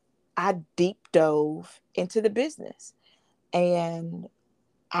 So I deep dove into the business and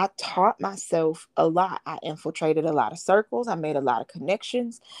I taught myself a lot. I infiltrated a lot of circles. I made a lot of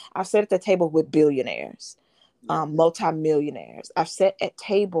connections. I've sat at the table with billionaires, multimillionaires. I've sat at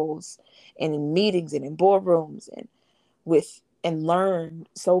tables and in meetings and in boardrooms and learned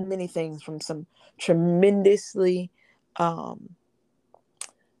so many things from some tremendously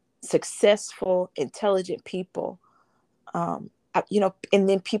successful, intelligent people. And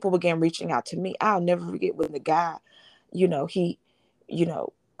then people began reaching out to me. I'll never forget when the guy, he,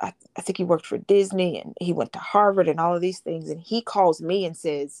 I think he worked for Disney and he went to Harvard and all of these things. And he calls me and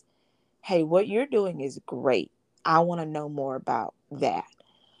says, hey, what you're doing is great. I want to know more about that.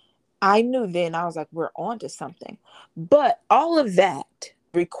 I knew then, I was like, we're on to something. But all of that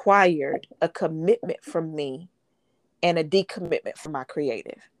required a commitment from me and a decommitment from my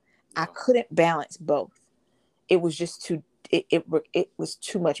creative. I couldn't balance both. It was just it was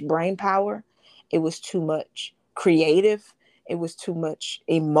too much brain power. It was too much creative. It was too much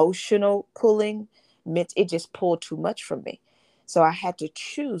emotional pulling. It just pulled too much from me. So I had to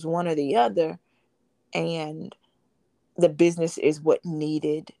choose one or the other. And the business is what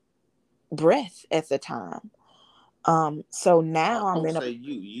needed breath at the time. So now I'm in a.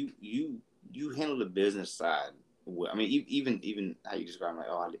 You handle the business side. I mean, even how you describe, like,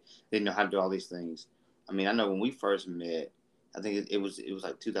 oh, they know how to do all these things. I mean, I know when we first met, I think it was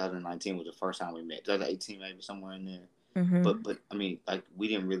like 2019 was the first time we met. 2018 maybe somewhere in there. Mm-hmm. But I mean, like, we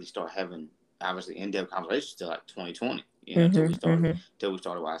didn't really start having obviously in-depth conversations till like 2020. Mm-hmm. Until we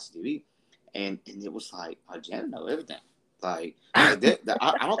started with ICTV, and it was like, oh, Janet know everything. Like that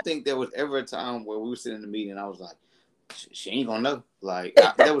I don't think there was ever a time where we were sitting in the meeting and I was like, she ain't gonna know. Like,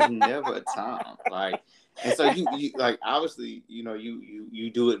 there was never a time. Like, And so you like obviously you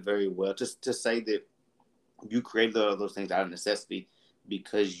do it very well. Just to say that you created those things out of necessity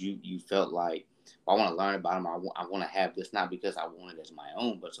because you felt like, well, I want to learn about them. I want to have this not because I want it as my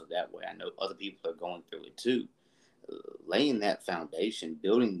own, but so that way I know other people are going through it too. Laying that foundation,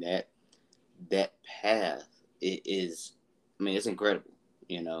 building that path is, I mean, it's incredible.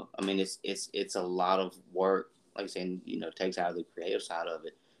 I mean, it's a lot of work. Like I said, takes out of the creative side of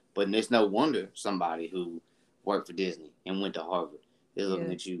it. But it's no wonder somebody who worked for Disney and went to Harvard is looking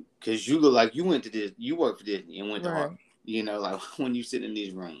Yeah. at you because you look like you went to Disney, you worked for Disney and went to Right. Harvard. Like when you sit in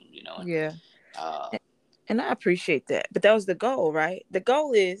these rooms, Yeah. uh, And I appreciate that. But that was the goal, right? The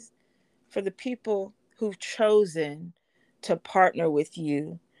goal is for the people who've chosen to partner with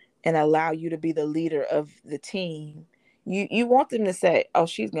you and allow you to be the leader of the team. You want them to say, "Oh,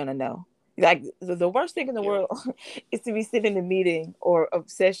 she's gonna know." Like the worst thing in the yeah, world is to be sitting in a meeting or a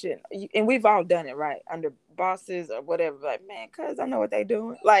session, and we've all done it, right? Under bosses or whatever. Like, man, cuz I know what they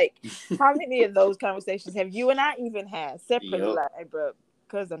doing. Like, how many of those conversations have you and I even had separately? yep, Like, hey, bro,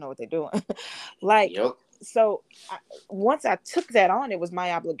 cuz I know what they're doing. Like, yep, so once I took that on, it was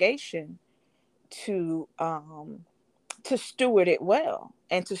my obligation to steward it well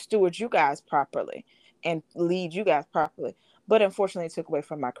and to steward you guys properly and lead you guys properly. But unfortunately, it took away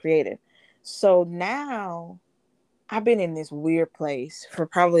from my creative. So now I've been in this weird place for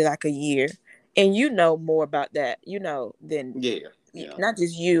probably like a year. And you know more about that, than yeah, yeah. not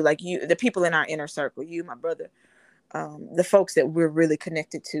just you, like you, the people in our inner circle, you, my brother, the folks that we're really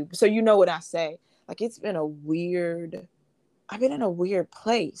connected to. So you know what I say. Like I've been in a weird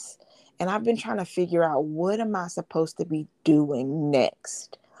place, and I've been trying to figure out what am I supposed to be doing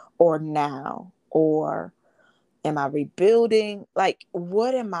next or now, or am I rebuilding? Like,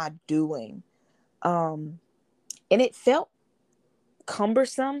 what am I doing? And it felt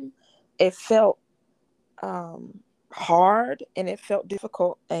cumbersome. It felt hard, and it felt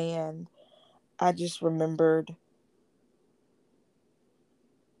difficult. And I just remembered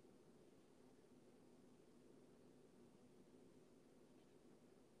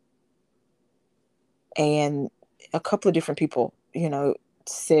and a couple of different people,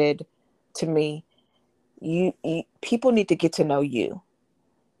 said to me, you people need to get to know you.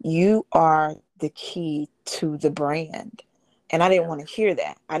 You are the key to the brand. And I didn't want to hear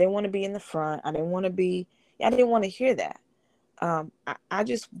that. I didn't want to be in the front. I didn't want to hear that. I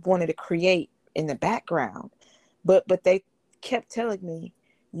just wanted to create in the background. But they kept telling me,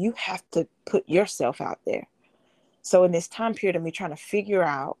 you have to put yourself out there. So in this time period of me trying to figure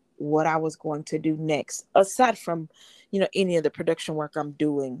out what I was going to do next, aside from, any of the production work I'm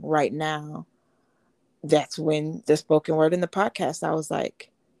doing right now, that's when the spoken word in the podcast, I was like,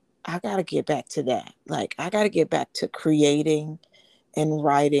 I got to get back to that. Like, I got to get back to creating and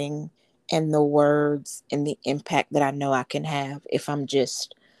writing and the words and the impact that I know I can have if I'm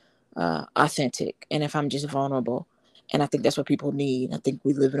just authentic and if I'm just vulnerable. And I think that's what people need. I think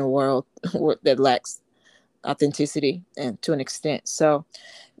we live in a world that lacks authenticity and to an extent. So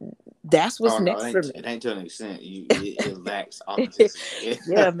that's what's Oh no, next for me. it ain't to an extent. It lacks authenticity.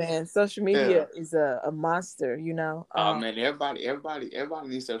 Yeah, man. Social Yeah. media is a monster. Oh man, everybody in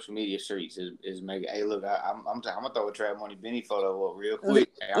these social media streets is making. Hey, look, I'm gonna throw a Trap Money Benny photo up real quick.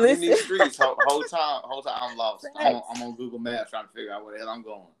 Hey, I'm in Listen, these streets. Whole time I'm lost. I'm facts. on Google Maps trying to figure out where the hell I'm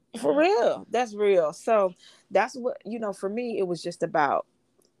going. For real. That's real. So that's what, for me, it was just about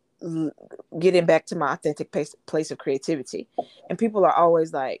getting back to my authentic place of creativity. And people are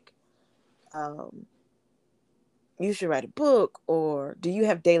always like, um, you should write a book, or do you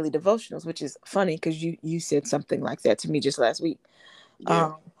have daily devotionals? Which is funny because you said something like that to me just last week. Yeah.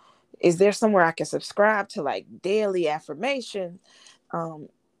 Um, is there somewhere I can subscribe to like daily affirmation? Um,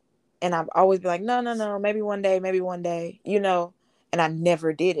 and I've always been like, no, no, no, maybe one day, and I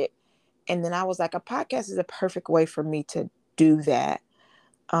never did it. And then I was like, a podcast is a perfect way for me to do that.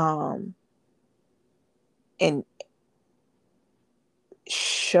 And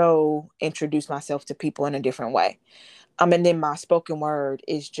introduce myself to people in a different way. And then my spoken word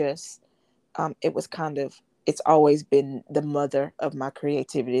is just, it's always been the mother of my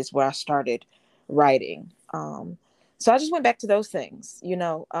creativity. Is where I started writing. So I just went back to those things,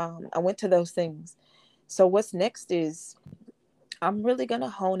 I went to those things. So what's next is I'm really going to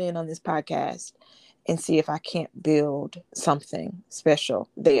hone in on this podcast and see if I can't build something special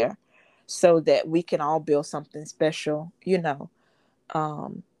there so that we can all build something special,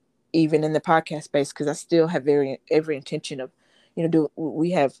 um, even in the podcast space, because I still have every intention of,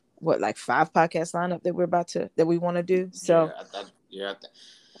 we have what, like 5 podcasts lined up that we want to do. So Yeah. Yeah.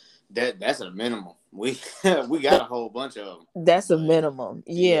 That's a minimum. We we got a whole bunch of them, That's a but minimum.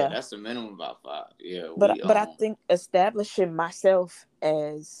 yeah, Yeah. that's the minimum about 5. Yeah, But I think establishing myself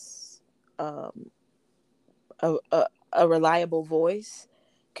as um a reliable voice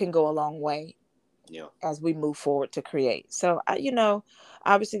can go a long way yeah. as we move forward to create. So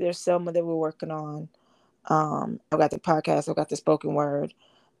obviously there's Selma that we're working on. I've got the podcast, I've got the spoken word.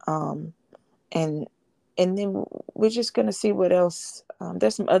 Um and then we're just gonna see what else.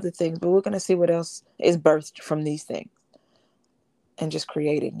 There's some other things, but we're gonna see what else is birthed from these things and just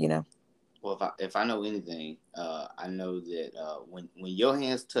creating. Well, if I know anything, I know that when your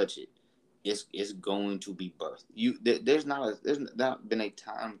hands touch it, it's going to be birth. There's not been a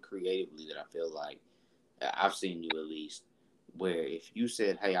time creatively that I feel like I've seen you at least where if you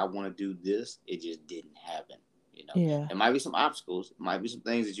said, "Hey, I want to do this," it just didn't happen. Yeah, There might be some obstacles, might be some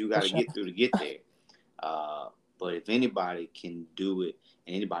things that you for got to sure. get through to get there. But if anybody can do it,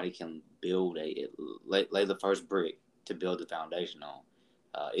 and anybody can build lay the first brick to build the foundation on,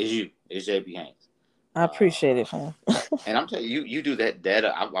 is you. It's JP Haynes. I appreciate it, fam. And I'm telling you, you do that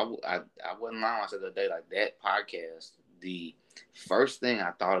data. I wasn't lying when I said the other day, like that podcast. The first thing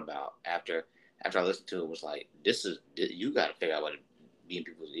I thought about after I listened to it was like, you got to figure out what to be in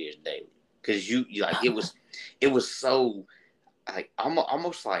people's ears daily, because you like it was so like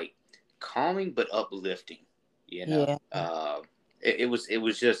almost like calming but uplifting. You know, Yeah, it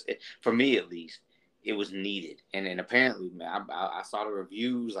was just for me at least. It was needed, and apparently, man, I saw the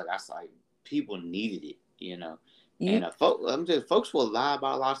reviews. Like I saw, like, people needed it. you. And folks will lie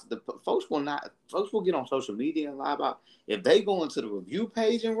about lots of the folks will not. Folks will get on social media and lie about if they go into the review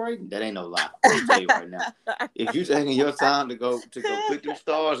page and write. That ain't no lie. Let me tell you right now. If you taking your time to go click them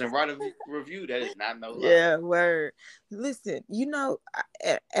stars and write a review, that is not no lie. Yeah, word. Listen,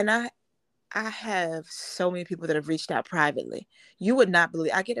 and I have so many people that have reached out privately. You would not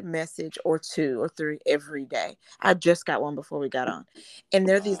believe. I get a message or two or three every day. I just got one before we got on, and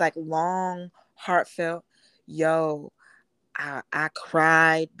they're these Wow. like long, heartfelt. Yo, I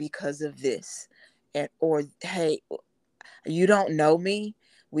cried because of this, or hey, you don't know me.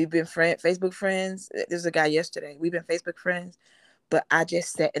 We've been Facebook friends. There's a guy yesterday. We've been Facebook friends, but I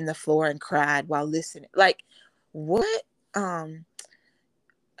just sat in the floor and cried while listening. Like, what?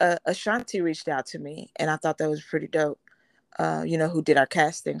 Ashanti reached out to me, and I thought that was pretty dope. Who did our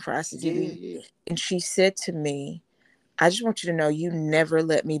casting for Yeah, ICTV, yeah. and she said to me, "I just want you to know you never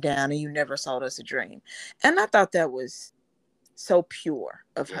let me down, and you never sold us a dream." And I thought that was so pure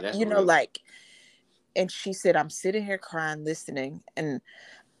of Yeah, her, that's real. like. And she said, "I'm sitting here crying, listening," and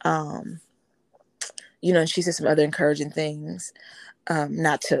um, and she said some other encouraging things,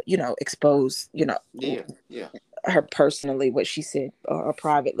 not to expose Yeah, yeah, her personally what she said or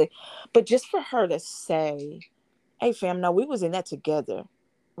privately, but just for her to say, "Hey fam, no, we was in that together,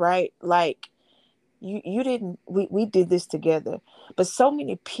 right? Like you didn't, we did this together." But so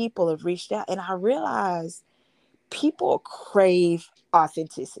many people have reached out, and I realize people crave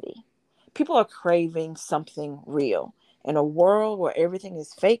authenticity. People are craving something real. In a world where everything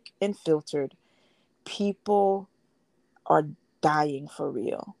is fake and filtered, people are dying for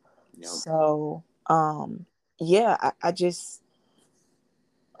real. yep. So yeah,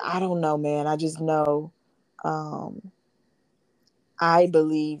 I don't know, man. I just know, um I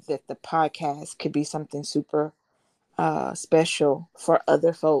believe that the podcast could be something super special for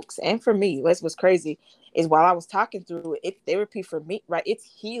other folks and for me. What's crazy is while I was talking through it, it's therapy for me, right? It's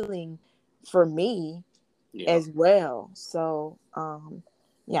healing for me Yep. as well. So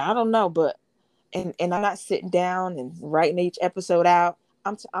yeah, I don't know, but and I'm not sitting down and writing each episode out.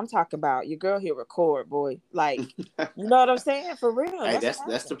 I'm talking about your girl here record, boy. Like, you know what I'm saying? For real. Hey, That's what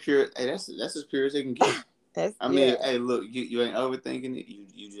that's the happened. pure. Hey, that's as pure as it can get. That's I mean, yeah. hey, look, you ain't overthinking it.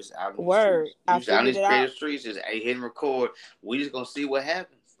 You just out in these Word. streets. You I just out in figured these it out. creative streets. Just hey, hit and record. We just gonna see what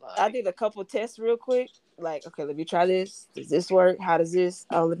happens. I Like, did a couple tests real quick. Like, okay, let me try this. Does this work? How does this?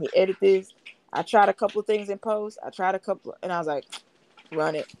 Oh, let me edit this. I tried a couple things in post. I tried a couple, and I was like,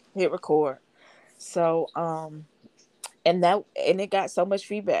 run it, hit record. So, and it got so much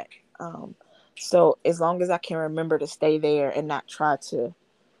feedback. So as long as I can remember to stay there and not try to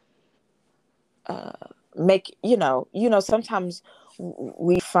uh, make, sometimes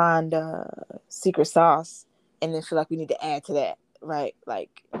we find secret sauce and then feel like we need to add to that, right?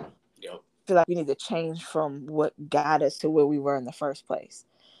 Like, yep. feel like we need to change from what got us to where we were in the first place.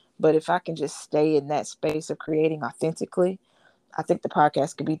 But if I can just stay in that space of creating authentically, I think the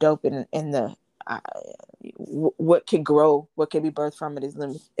podcast could be dope. In the what can grow, what can be birthed from it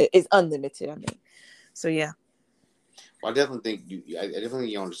is unlimited. I mean, so yeah. I definitely think I definitely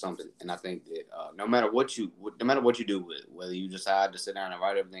think you're onto something, and I think that no matter what you do with it, whether you decide to sit down and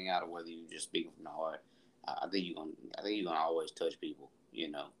write everything out, or whether you just speak from the heart, I think you're gonna always touch people,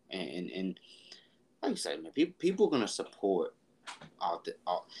 you know, and like you said, man, people are gonna support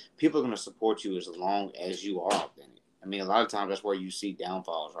people are gonna support you as long as you are authentic. I mean, a lot of times that's where you see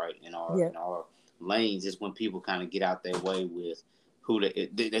downfalls, right? Yeah. In our lanes is when people kind of get out their way with who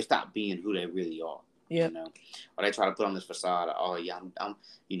they stop being who they really are. Yeah. You know, or they try to put on this facade of, oh yeah, I'm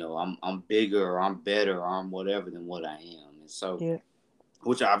you know, I'm bigger, or I'm better, or I'm whatever than what I am, and so, Yeah.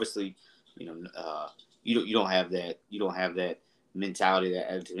 which obviously, you know, you don't have that mentality, that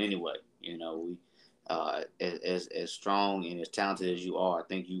attitude anyway. You know, we as strong and as talented as you are, I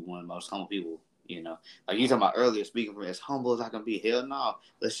think you one of the most humble people. You know, like you talking about earlier, speaking from as humble as I can be. Hell no,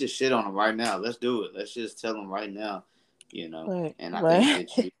 let's just shit on them right now. Let's do it. Let's just tell them right now. You know, Right. and Right.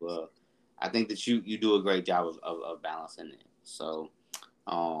 I think that you do a great job of balancing it. So,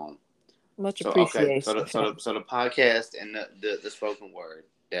 Much so okay, appreciation. so the podcast and the spoken word.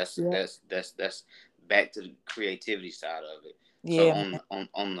 Yeah. That's back to the creativity side of it. So Yeah. on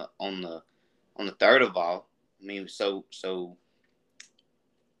the third of all, I mean, so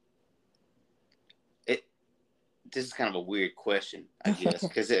it this is kind of a weird question, I guess,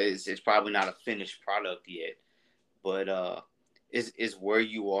 because it's probably not a finished product yet. But is where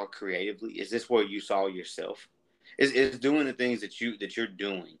you are creatively? Is this where you saw yourself? Is doing the things that you're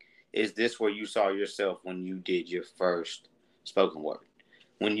doing? Is this where you saw yourself when you did your first spoken word?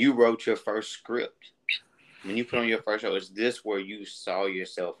 When you wrote your first script? When you put on your first show? Is this where you saw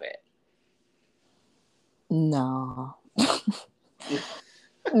yourself at? No.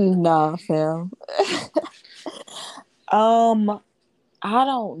 Nah, fam. I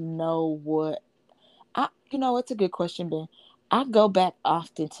don't know what it's a good question, Ben. I go back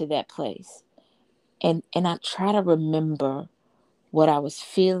often to that place, and I try to remember what I was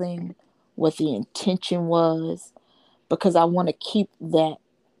feeling, what the intention was, because I want to keep that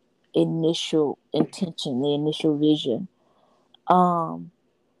initial intention, the initial vision. Um,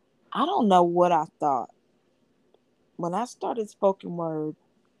 I don't know what I thought when I started spoken word.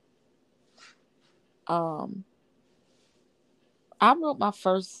 Um, I wrote my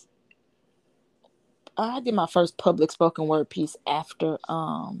first. I did my first public spoken word piece after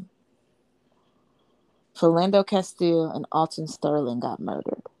Philando Castile and Alton Sterling got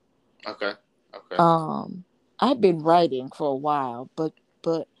murdered. Okay. Okay. I've been writing for a while, but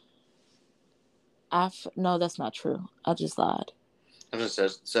no, that's not true. I just lied. It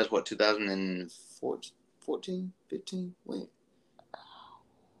says what, 2014, 15? Wait.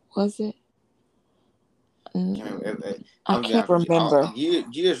 Was it? I I'm can't honest with remember. you.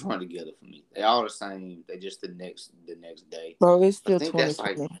 Years run together for me. They all the same. They just the next day. Bro, it's But I still think that's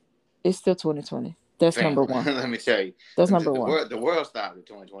like, 2020. It's still 2020. That's fam. number one. Let me tell you. That's number one. The world stopped in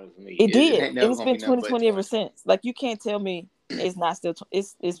 2020 for me. It It did. ain't And never it's gonna been be nothing but 2020 ever 2020. since. Like, you can't tell me it's not still.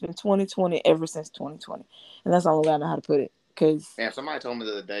 It's been 2020 ever since 2020, and that's the only way I know how to put it. Cause Man, somebody told me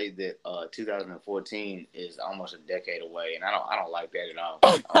the other day that 2014 is almost a decade away, and I don't like that at all.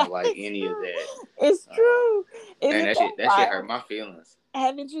 I don't like any of that. It's true. Man, Isn't that shit hurt my feelings.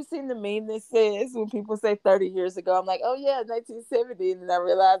 Haven't you seen the meme that says when people say 30 years ago, I'm like, oh yeah, 1970, and then I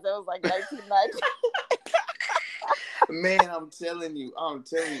realized that was like 1990. Man, I'm telling you.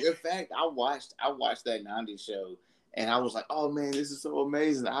 In fact, I watched that '90s show, and I was like, "Oh man, this is so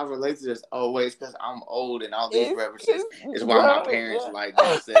amazing." I relate to this. Oh wait, it's because I'm old, and all these references is why my parents like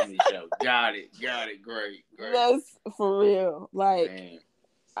that '70s show. Got it. Great. That's for real. Like, Man.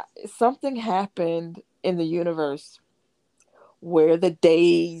 Something happened in the universe where the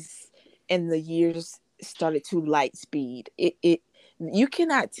days and the years started to light speed. You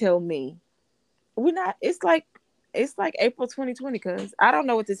cannot tell me we're not. It's like April 2020, cuz I don't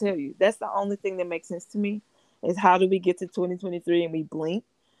know what to tell you. That's the only thing that makes sense to me is how do we get to 2023 and we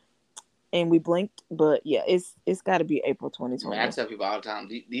blinked, but yeah, it's got to be April 2020. Man, I tell people all the time,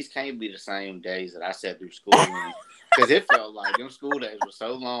 these can't be the same days that I sat through school in, because it felt like them school days were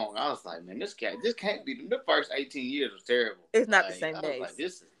so long. I was like, man, this can't be. The first 18 years was terrible. It's not the same I days. was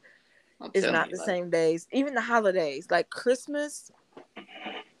like, it's not the same days. Even the holidays, like Christmas,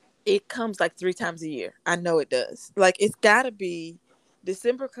 it comes like 3 times a year. I know it does. Like, it's got to be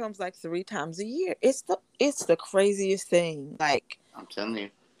December comes like 3 times a year. It's the craziest thing. Like, I'm telling you.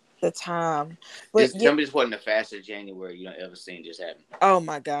 The time. But tell me this wasn't the fastest January you ever seen just happen. Oh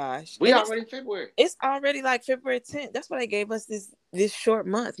my gosh. We already in February. It's already like February 10th. That's why they gave us this short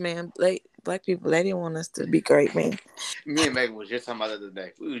month, man. Black people, they didn't want us to be great, man. Me and Megan was just talking about that the other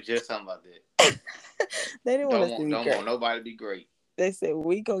day. We were just talking about that. They didn't want us to be great. Don't want nobody to be great. They said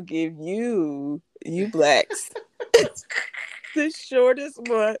we gonna give you blacks the shortest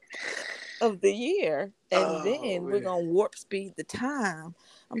month of the year, and then we're gonna warp speed the time.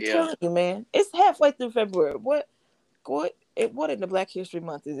 I'm telling you, man, it's halfway through February. What in the Black History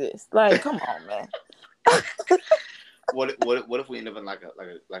Month is this? Like, come on, man. What if we end up in like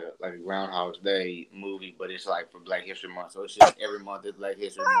a Groundhog's Day movie, but it's like for Black History Month, so it's just every month is Black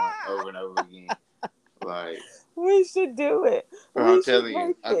History Month over and over again. Like, we should do it. I'm telling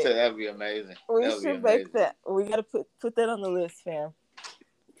you, that'd be amazing. We should make that. We gotta put that on the list, fam.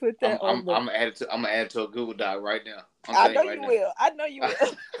 Put that on. I'm gonna add it to a Google Doc right now. I know you will. I know you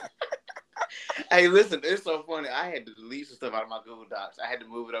will. Hey, listen, it's so funny. I had to delete some stuff out of my Google Docs. I had to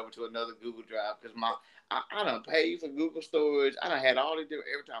move it over to another Google Drive because I done paid for Google storage. I done had all these different.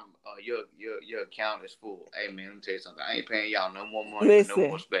 Every time your account is full. Hey man, let me tell you something. I ain't paying y'all no more money, no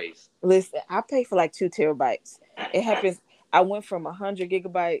more space. Listen, I pay for like 2 terabytes. It happens. I went from 100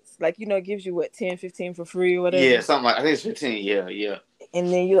 gigabytes, like it gives you what 10, 15 for free or whatever. Yeah, something like I think it's 15. Yeah. And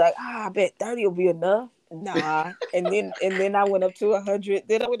then you're like, I bet 30 will be enough. Nah. and then I went up to 100.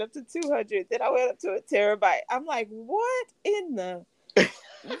 Then I went up to 200. Then I went up to a terabyte. I'm like, what in the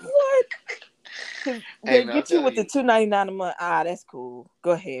what? They get you with the $2.99 a month. That's cool.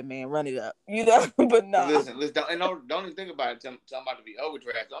 Go ahead, man. Run it up. But no. Listen. Don't even think about it. I'm about to be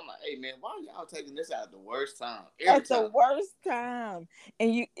overdrafted. I'm like, hey man, why are y'all taking this out at the worst time? The worst time.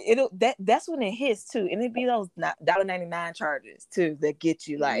 And that's when it hits too. And it be those $1.99 charges too that get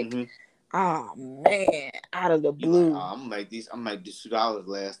you like, oh man, out of the blue. Like, I'm gonna make this $2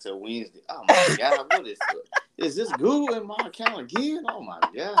 last till Wednesday. Oh my god, what is this Google in my account again? Oh my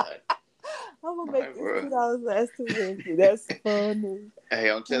god. I'm gonna make this $2 last till Wednesday. That's funny.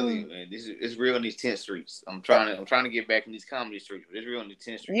 Hey, I'm telling you, man, it's real in these 10th streets. I'm trying to get back in these comedy streets, but it's real in these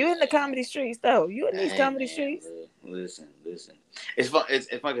 10th streets. You in the comedy streets though? You in these comedy streets? Listen. It's fun. It's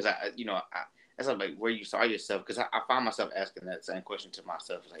fun because I that's like where you saw yourself, because I find myself asking that same question to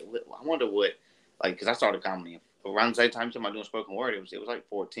myself. It's like, I wonder what, like, because I started comedy around the same time I doing spoken word. It was like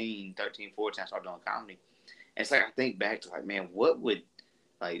 13, 14, I started doing comedy. And it's like I think back to like, man, what would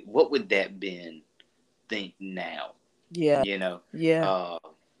that been think now? Yeah. Yeah.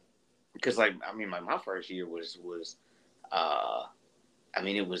 Because like I mean, my first year was I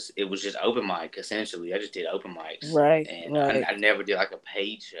mean, it was just open mic essentially. I just did open mics, right? And I never did like a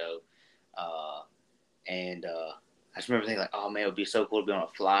paid show. And I just remember thinking like, oh man, it would be so cool to be on a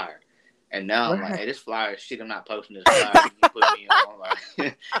flyer. And now I'm like, hey, this flyer shit, I'm not posting this flyer. You put me on.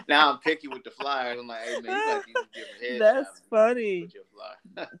 Like, now I'm picky with the flyers. I'm like, hey man, you got to give a headshot. That's funny.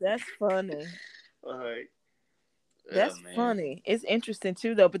 That's funny. Like, that's funny. It's interesting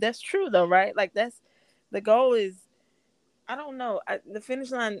too, though. But that's true, though, right? Like that's the goal is. I don't know. The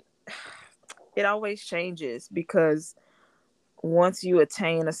finish line, it always changes because once you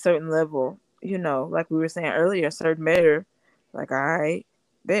attain a certain level, like we were saying earlier, a certain measure, like, all right,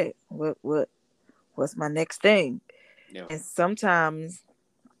 bet what's my next thing? Yeah. And sometimes,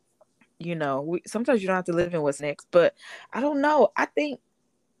 sometimes you don't have to live in what's next, but I don't know. I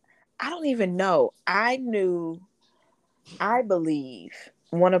don't even know. I believe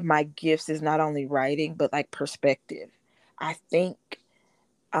one of my gifts is not only writing, but like perspective. I think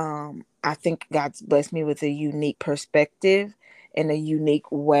God's blessed me with a unique perspective and a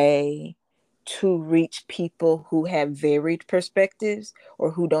unique way to reach people who have varied perspectives or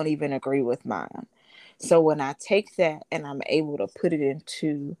who don't even agree with mine. So when I take that and I'm able to put it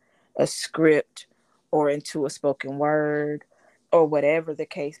into a script or into a spoken word or whatever the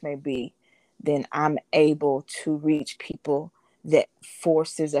case may be, then I'm able to reach people that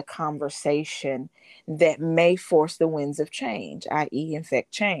forces a conversation that may force the winds of change, i.e.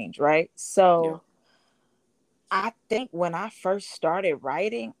 infect change, right? So I think when I first started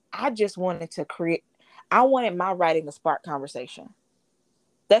writing, I just wanted to I wanted my writing to spark conversation.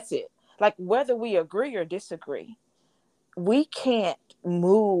 That's it. Like whether we agree or disagree, we can't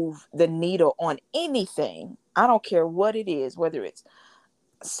move the needle on anything. I don't care what it is, whether it's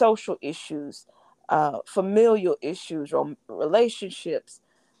social issues, familial issues, or relationships,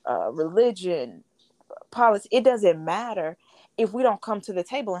 religion, policy. It doesn't matter if we don't come to the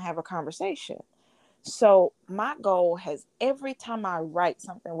table and have a conversation. So my goal has, every time I write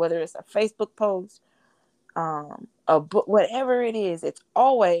something, whether it's a Facebook post, a book, whatever it is, it's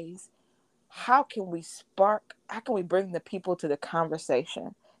always how can we bring the people to the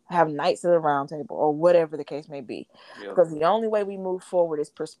conversation, have nights at the round table or whatever the case may be. Because the only way we move forward is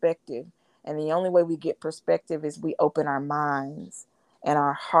perspective. And the only way we get perspective is we open our minds and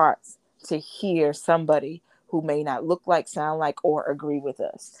our hearts to hear somebody who may not look like, sound like, or agree with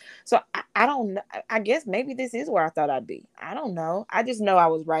us. So I don't know. I guess maybe this is where I thought I'd be. I don't know. I just know I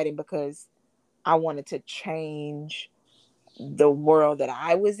was writing because I wanted to change the world that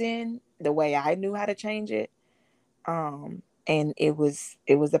I was in the way I knew how to change it. And it was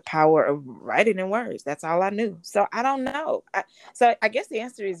the power of writing in words. That's all I knew. So I don't know. So I guess the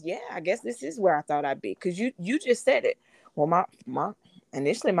answer is yeah. I guess this is where I thought I'd be, because you just said it. Well, my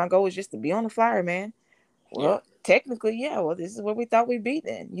initially my goal was just to be on the flyer, man. Well, technically, yeah. Well, this is where we thought we'd be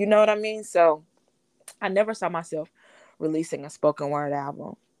then. You know what I mean? So I never saw myself releasing a spoken word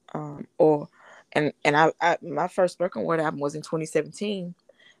album. Or and I my first spoken word album was in 2017.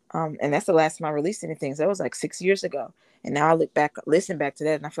 And that's the last time I released anything. So that was like 6 years ago. And now I listen back to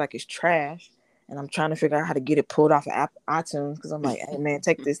that, and I feel like it's trash. And I'm trying to figure out how to get it pulled off of iTunes, because I'm like, hey man,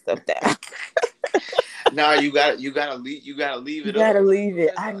 take this stuff down. No, you gotta leave it. You gotta up. leave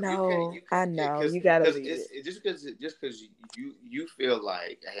it. I You know. can't, You gotta leave it. Just because you feel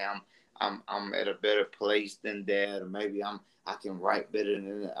like, hey, I'm at a better place than that, or maybe I can write better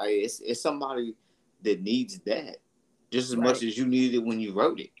than that. It's somebody that needs that just as much as you needed it when you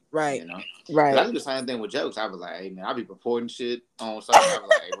wrote it. Right. You know? Right. I do the same thing with jokes. I was like, hey man, I'll be reporting shit on something. I was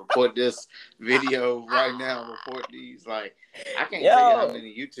like, hey, report this video right now, report these. Like, I can't tell you how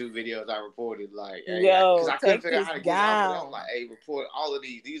many YouTube videos I reported. Like, because I couldn't figure out how to get off of it. I'm like, hey, report all of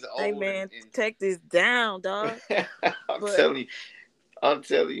these. These are old. Hey man, take this down, dog. I'm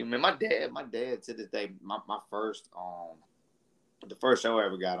telling you, man. My dad to this day, my first the first show I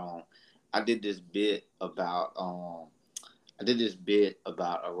ever got on, I did this bit about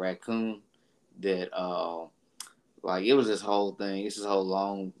a raccoon that like it was this whole thing. It's this whole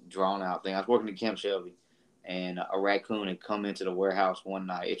long drawn out thing. I was working at Camp Shelby, and a raccoon had come into the warehouse one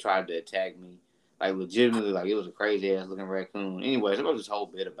night. It tried to attack me, like legitimately, like it was a crazy ass looking raccoon. Anyways, there was this whole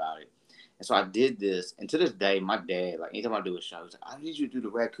bit about it. And so I did this, and to this day, my dad, like anytime I do a show, he's like, I need you to do the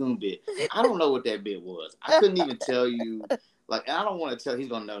raccoon bit. I don't know what that bit was. I couldn't even tell you. Like, and I don't want to tell. He's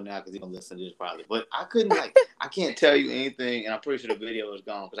gonna know now because he's gonna listen to this probably. But I couldn't I can't tell you anything, and I'm pretty sure the video is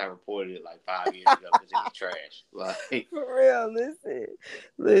gone because I reported it like 5 years ago because it was trash. Like, for real,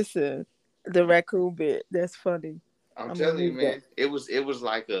 listen, the raccoon bit. That's funny. I'm telling you, man. It was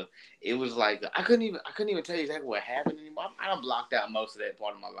like I couldn't even tell you exactly what happened anymore. I done blocked out most of that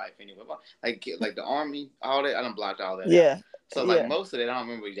part of my life anyway. Like the army, all that. I done blocked all that. Yeah. Out. So like most of that, I don't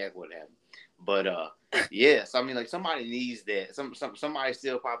remember exactly what happened. But yeah. So I mean, like somebody needs that. Somebody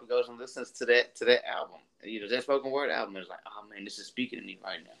still probably goes and listens to that album. You know, that spoken word album is like, oh man, this is speaking to me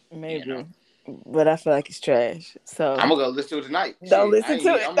right now. Maybe. You know? But I feel like it's trash. So I'm gonna go listen to it tonight. Don't listen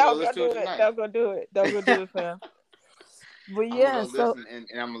to it. Don't go do it. Don't go do it. Don't go do it, fam. But yeah, I'm gonna listen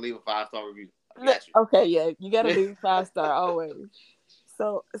and I'm gonna leave a 5-star review. Okay, yeah, you gotta leave 5-star always.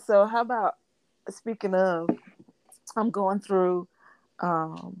 So how about, speaking of, I'm going through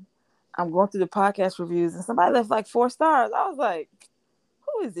the podcast reviews, and somebody left like 4 stars. I was like,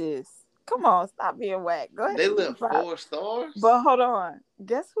 who is this? Come on, stop being whack. Go ahead. They left 4 stars? But hold on.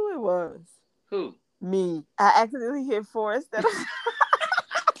 Guess who it was? Who? Me. I accidentally hit 4 instead of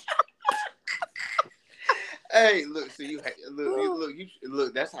Hey, look, so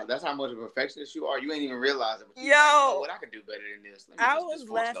look. That's how much of a perfectionist you are. You ain't even realize it. Yo, like, what I could do better than this. I was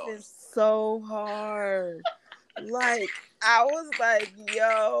laughing so hard. Like I was like,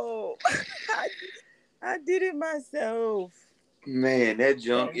 yo, I did it myself. Man, that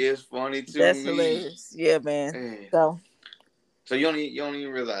junk is funny too. That's hilarious. Yeah, man. So you don't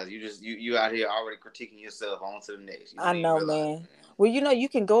even realize you out here already critiquing yourself on to the next. I know, man. Well, you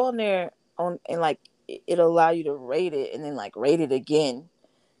can go on there and like it'll allow you to rate it and then like rate it again.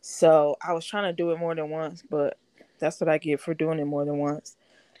 So I was trying to do it more than once, but that's what I get for doing it more than once.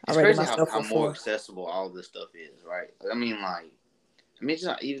 It's crazy how more accessible all this stuff is, right? I mean, it's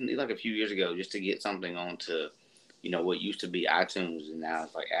not even like a few years ago just to get something onto, what used to be iTunes and now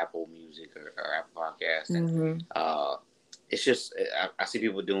it's like Apple Music or Apple Podcasts. And it's just I see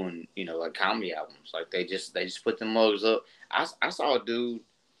people doing like comedy albums, like they just put them mugs up. I saw a dude.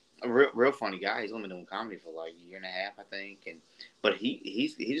 A real funny guy. He's only been doing comedy for like a year and a half, I think. But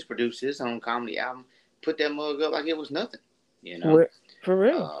he just produced his own comedy album, put that mug up like it was nothing. For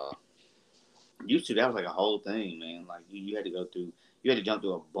real. Used to, that was like a whole thing, man. Like you had to jump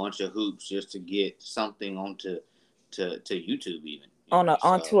through a bunch of hoops just to get something onto YouTube even.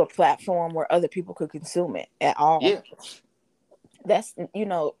 Onto a platform where other people could consume it at all. Yeah. That's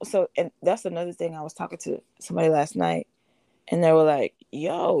and that's another thing. I was talking to somebody last night. And they were like,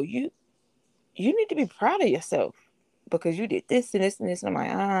 yo, you need to be proud of yourself because you did this and this and this. And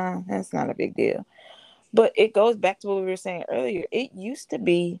I'm like, that's not a big deal. But it goes back to what we were saying earlier. It used to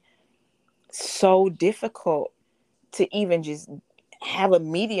be so difficult to even just have a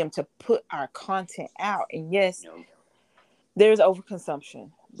medium to put our content out. And yes, there's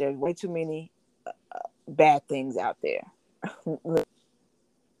overconsumption. There's way too many bad things out there.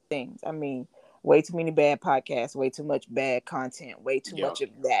 Things. I mean, way too many bad podcasts, way too much bad content, way too much of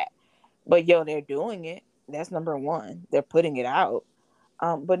that. But they're doing it. That's number one. They're putting it out.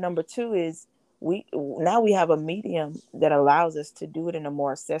 But number two is we have a medium that allows us to do it in a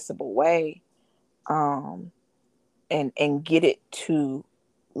more accessible way, and get it to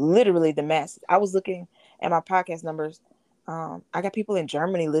literally the masses. I was looking at my podcast numbers. I got people in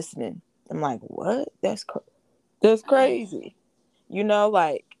Germany listening. I'm like, what? That's crazy.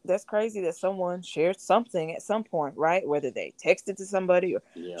 Like, that's crazy that someone shared something at some point, right? Whether they texted to somebody or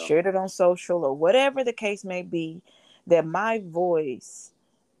shared it on social or whatever the case may be, that my voice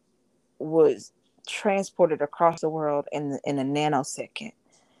was transported across the world in a nanosecond,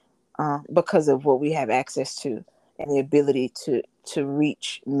 because of what we have access to and the ability to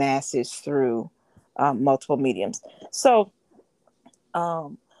reach masses through multiple mediums. So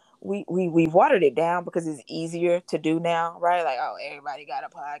we've watered it down because it's easier to do now, right? Like, oh, everybody got a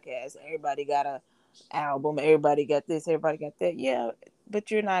podcast, everybody got a album, everybody got this, everybody got that. Yeah, but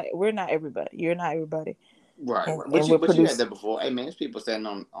we're not everybody. You're not everybody. Right. But you had that before. Hey man, there's people standing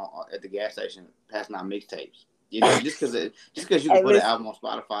on at the gas station passing out mixtapes. Just because you can put an album on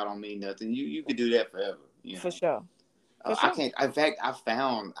Spotify don't mean nothing. You could do that forever. For sure. I can't. In fact, I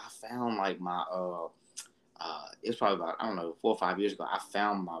found like my it's probably about 4 or 5 years ago. I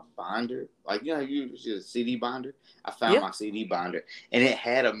found my binder, like you just CD binder. I found my CD binder, and it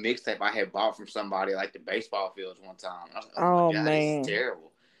had a mixtape I had bought from somebody like the baseball fields one time. I was like, oh my God, man, this is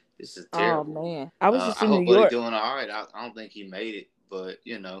terrible. This is terrible. Oh man, I was just in New York. I hope Buddy doing all right. I don't think he made it, but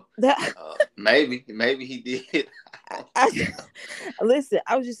maybe he did. Listen,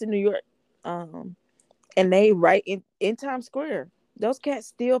 I was just in New York, and they right in Times Square. Those cats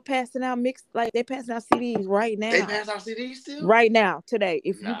still passing out they passing out CDs right now. They pass out CDs still? Right now, today.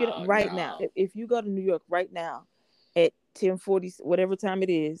 If you get it now, if you go to New York right now at 10:40, whatever time it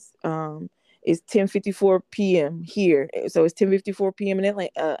is, it's 10:54 p.m. here. So it's 10:54 p.m. in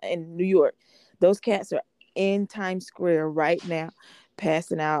Atlanta, in New York. Those cats are in Times Square right now,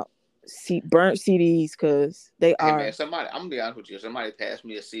 passing out burnt CDs because they are. Man, I'm gonna be honest with you. If somebody passed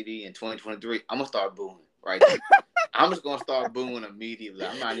me a CD in 2023, I'm gonna start booing right now. I'm just gonna start booing immediately.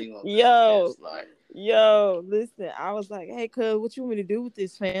 I'm not even gonna Yo, listen, I was like, hey, cuz, what you want me to do with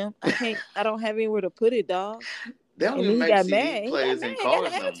this, fam? I don't have anywhere to put it, dog. They don't even make CD players in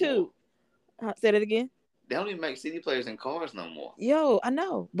cars no more. Say that again. They don't even make CD players in cars no more. Yo, I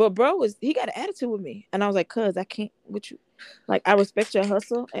know. But bro, he got an attitude with me. And I was like, cuz, I can't with you. Like, I respect your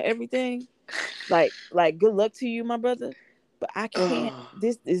hustle and everything. Like good luck to you, my brother. But I can't.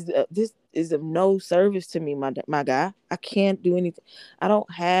 This is of no service to me, my guy. I can't do anything. I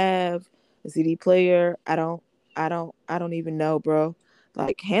don't have a CD player. I don't even know, bro.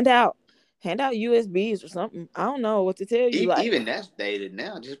 Like, hand out USBs or something. I don't know what to tell you. Even that's dated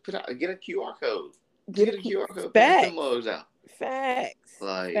now. Just get a QR code. Get a QR code. Pass them mugs out. Facts.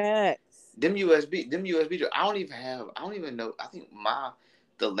 Facts. Them USB. I don't even know. I think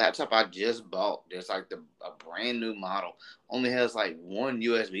the laptop I just bought, there's like a brand new model, only has like one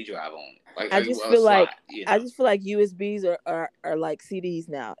USB drive on it. Like, I just feel like USBs are like CDs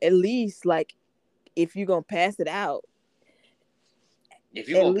now. At least, like, if you're gonna pass it out. If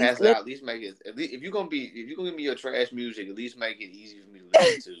you're gonna pass it out, at least make it. At least if you're gonna give me your trash music, at least make it easy for me to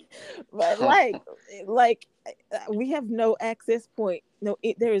listen to. But like we have no access point.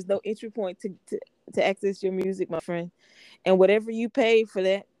 There is no entry point to access your music, my friend. And whatever you pay for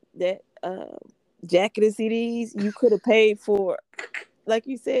that jacket of CDs, you could have paid for, like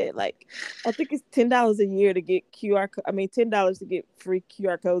you said, like, I think it's $10 a year to get $10 to get free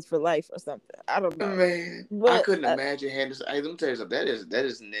QR codes for life or something. I don't know. Man, but I couldn't imagine handling. Hey, let me tell you something. That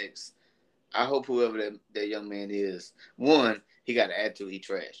is next. I hope whoever that young man is, one, he got an attitude, he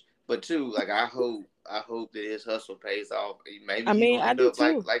trash. But two, like, I hope that his hustle pays off. Maybe I do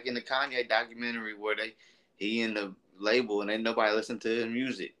too. Like in the Kanye documentary where he in the label and ain't nobody listen to his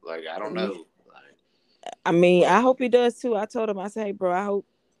music. Like, I don't know. I hope he does too. I told him, I said, hey, bro,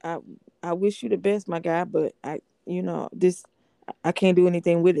 I wish you the best, my guy, but I can't do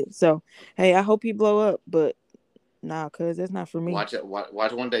anything with it. So, hey, I hope he blow up, but nah, cuz that's not for me. Watch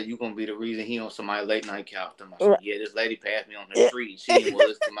one day you gonna be the reason he on somebody's late night couch. Yeah, this lady passed me on the street. She didn't want to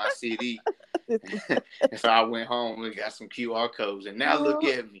listen to my CD. And so I went home and got some QR codes, and now look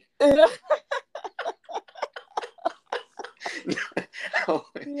at me.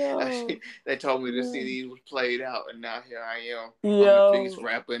 Yo. They told me the Yo. CDs was played out, and now here I am. Yo. I'm the biggest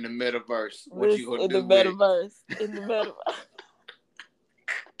rapper in the metaverse. What you gonna in do the with it? metaverse? In the metaverse.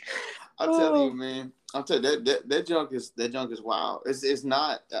 I'm telling you, man. I'm telling you, that junk is wild. It's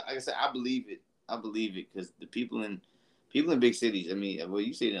not, like I said. I believe it because the people in big cities. I mean, well,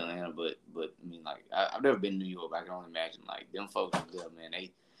 you see it in Atlanta, but I mean, like I've never been to New York. But I can only imagine like them folks up there, man.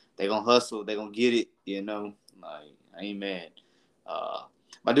 They gonna hustle. They gonna get it. You know, like I ain't mad. But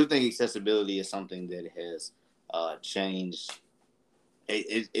I do think accessibility is something that has changed.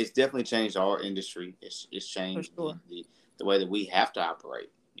 It's definitely changed our industry. It's changed the way that we have to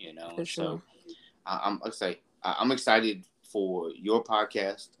operate. You know, For sure. so I'm excited for your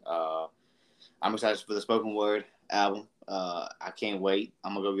podcast. I'm excited for the spoken word album. I can't wait.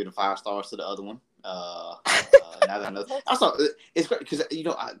 I'm gonna go give 5 stars to the other one. Now that I know, also it's great because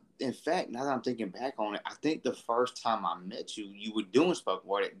in fact, now that I'm thinking back on it, I think the first time I met you, you were doing spoken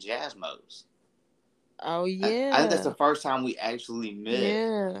word at Jazzmo's. Oh yeah. I think that's the first time we actually met.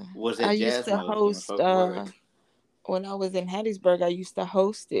 Yeah. Was at I used to Jazzmo's doing host. spoken word. When I was in Hattiesburg, I used to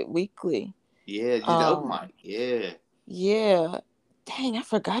host it weekly. Yeah, you did the open mic. Yeah. Yeah. Dang, I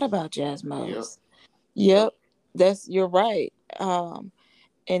forgot about Jazzmo's. Yep. You're right. And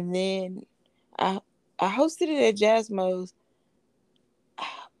then I hosted it at Jazzmo's.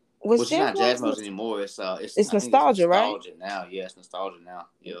 Which is not Jazzmo's anymore. It's Nostalgia, right? Nostalgia now. Yeah, it's Nostalgia now.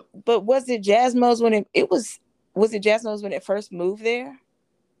 Yep. But was it Jazzmo's when it was it Jazzmo's when it first moved there?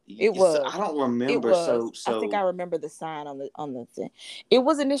 It was. I don't remember. It was. So I think I remember the sign on the thing. It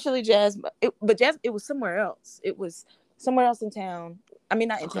was initially it was somewhere else. It was somewhere else in town. I mean,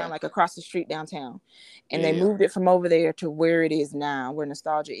 not in town, like across the street downtown. And they moved it from over there to where it is now, where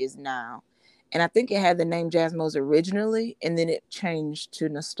Nostalgia is now. And I think it had the name Jazzmo's originally, and then it changed to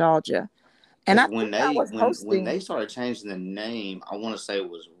Nostalgia. And when they started changing the name, I want to say it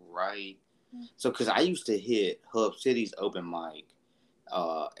was right. So because I used to hit Hub City's open mic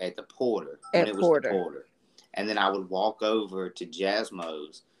at the Porter when it was the Porter, and then I would walk over to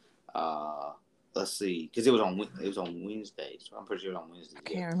Jazzmo's. Let's see, because it was on Wednesdays. So I'm pretty sure it was on Wednesdays. I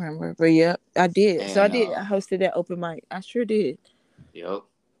can't remember, but yep, I did. So I did. I hosted that open mic. I sure did. Yep.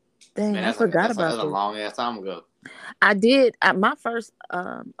 Dang, I forgot about that. That's a long ass time ago. I did. My first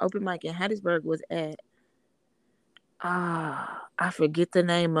open mic in Hattiesburg was at I forget the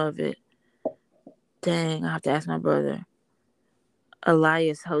name of it. Dang, I have to ask my brother.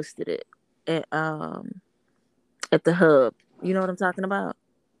 Elias hosted it at the Hub. You know what I'm talking about?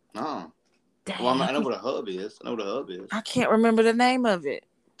 No. Dang, well, I know what a Hub is. I can't remember the name of it.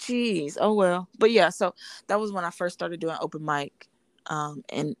 Jeez. Oh well. But yeah, so that was when I first started doing open mic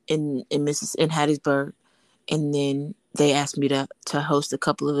in Hattiesburg. And then they asked me to host a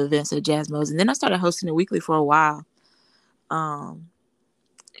couple of events at Jazzmo's. And then I started hosting it weekly for a while.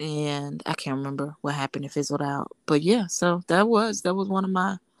 And I can't remember what happened. It fizzled out. But yeah, so that was one of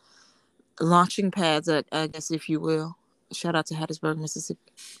my launching pads, I guess, if you will. Shout out to Hattiesburg, Mississippi.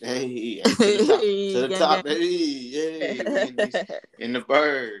 Hey, to the top. Hey, in the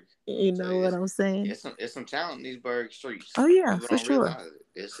Berg. You know what I'm saying? It's some talent in these Berg streets. Oh yeah, for sure.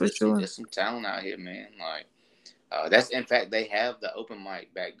 There's some talent out here, man. Like that's, in fact, they have the open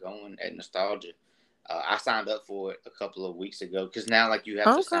mic back going at Nostalgia. I signed up for it a couple of weeks ago because now, like, you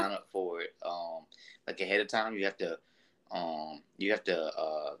have to sign up for it like ahead of time. You have to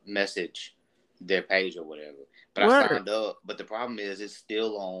message their page or whatever. But I signed up. But the problem is it's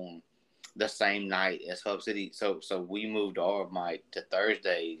still on the same night as Hub City. So we moved our mic to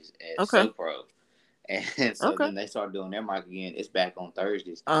Thursdays at SoPro. And so then they started doing their mic again. It's back on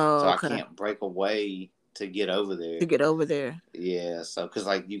Thursdays. So I can't break away to get over there. Yeah. So, because,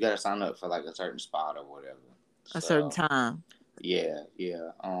 like, you got to sign up for, like, a certain spot or whatever. A certain time. Yeah.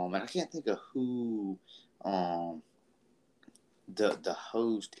 And I can't think of who the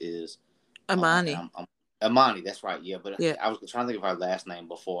host is. Amani. Amani, that's right. Yeah, but I was trying to think of her last name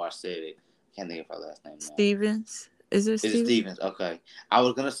before I said it. I can't think of her last name now. Stevens. Is it Stevens? Okay. I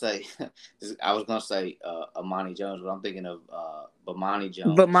was gonna say Amani Jones, but I'm thinking of Bomani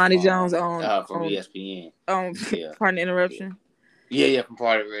Jones. Bomani Jones from ESPN. Pardon the interruption. Yeah, from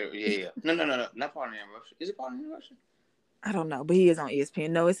Part of Yeah. No, not Part of the Interruption. Is it Part of the Interruption? I don't know, but he is on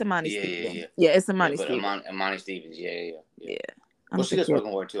ESPN. No, it's Amani Stevens. Yeah, it's Amani Stevens. Amani Stevens. Yeah. Well, she does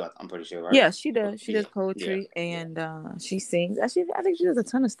spoken word too. I'm pretty sure, right? Yeah, she does. She does poetry and she sings. I think she does a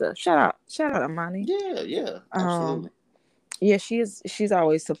ton of stuff. Shout out, Amani. Yeah, absolutely. Yeah, she's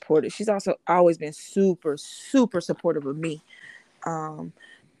always supported. She's also always been super, super supportive of me. So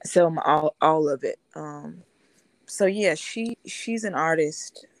all of it. So yeah, she's an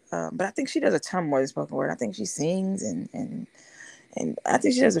artist, but I think she does a ton more than spoken word. I think she sings and And I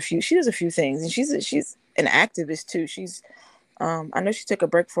think she does a few things, and she's an activist too. I know she took a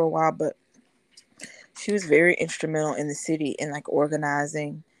break for a while, but she was very instrumental in the city in like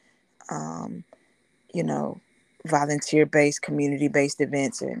organizing, um, you know, volunteer based, community based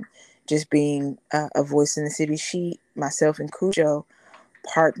events, and just being a voice in the city. Myself, and Cujo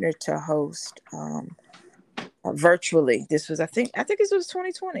partnered to host virtually. I think this was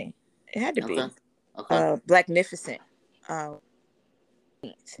 2020. It had to Okay. be Okay. Blacknificent, uh,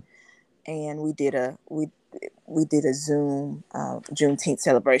 and we did a Zoom Juneteenth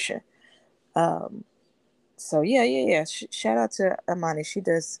celebration. Um, so yeah. Shout out to Amani.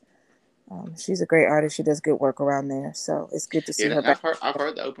 She's a great artist. She does good work around there. So it's good to see Yeah, her back. I've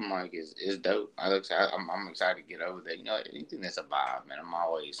heard the open mic is dope. I'm excited to get over there. You know, anything that's a vibe, man. I'm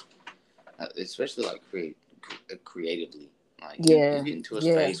always, especially like creatively. Like you Yeah, get into a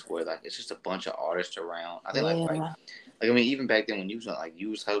yeah, space where like it's just a bunch of artists around. I think yeah. I mean even back then when you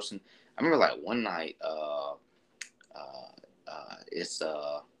was hosting, I remember like one night it's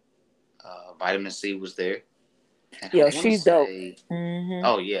Vitamin C was there, and I Yo, want to she's dope. say, Hmm.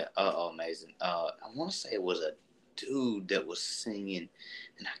 oh yeah, amazing. I want to say it was a dude that was singing,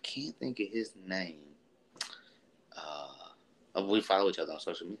 and I can't think of his name. We follow each other on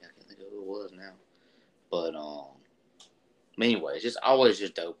social media. I can't think of who it was now, but anyway, it's just always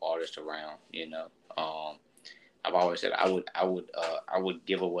just dope artists around. You know, I've always said I would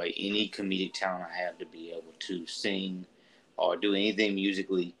give away any comedic talent I have to be able to sing or do anything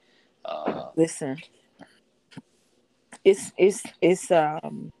musically. Uh, Listen, it's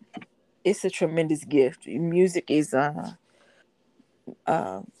it's a tremendous gift.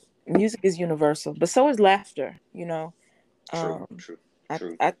 Uh music is universal, but so is laughter. true, Um, true, I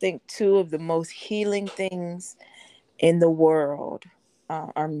true. I think two of the most healing things in the world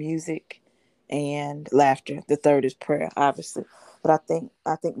are music and laughter. The third is prayer, obviously, but I think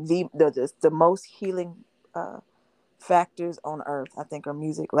the most healing factors on earth, I think, are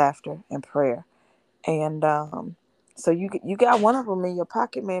music, laughter, and prayer. And so you got one of them in your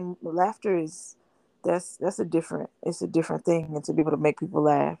pocket, man. Laughter is that's a different it's a different thing, and to be able to make people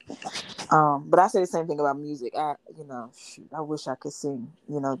laugh. But I say the same thing about music. Shoot, I wish I could sing.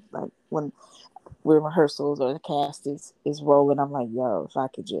 Like when we're in rehearsals or the cast is rolling, I'm like, yo, if I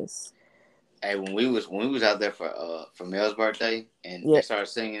could just. Hey, when we was out there for Mel's birthday and Yeah, they started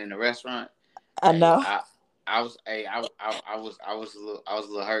singing in the restaurant, I hey, know. I was a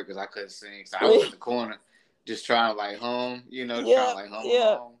little hurt because I couldn't sing, so I was in the corner just trying to like hum, just trying Yeah, to like hum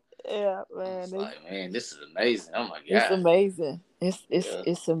yeah, along. yeah, I man. was like, man, this is amazing. Oh my It's god, amazing. yeah,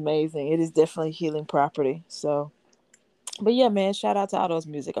 It's amazing. It is definitely healing property. So, but yeah, man, shout out to all those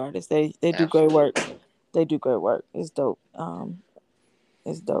music artists. They do great work. absolutely. They do great work. It's dope.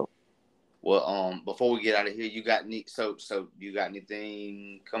 It's dope. Well, before we get out of here, you got you got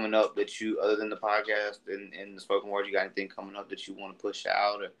anything coming up that you other than the podcast and the spoken word? You got anything coming up that you want to push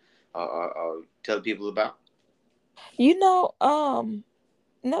out or tell people about? You know,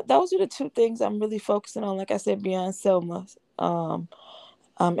 no, those are the two things I'm really focusing on. Like I said, beyond Selma, and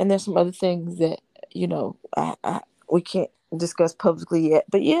there's some other things that we can't discuss publicly yet.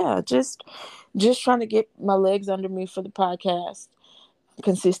 But yeah, just trying to get my legs under me for the podcast,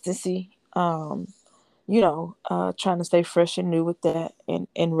 consistency. Trying to stay fresh and new with that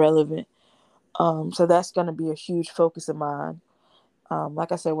and relevant. So that's going to be a huge focus of mine.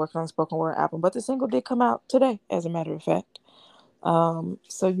 Like I said, working on the spoken word album, but the single did come out today, as a matter of fact.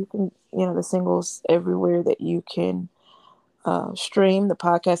 So you can, the singles everywhere that you can stream. The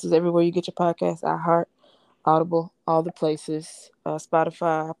podcast is everywhere you get your podcast. iHeart, Audible, all the places.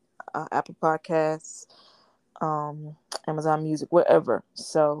 Spotify, Apple Podcasts, Amazon Music, wherever.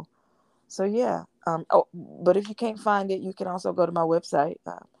 So yeah. But if you can't find it, you can also go to my website.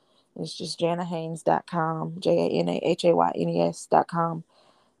 It's just janahaynes.com, JANAHAYNES.com.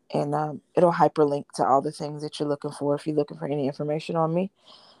 And it'll hyperlink to all the things that you're looking for if you're looking for any information on me.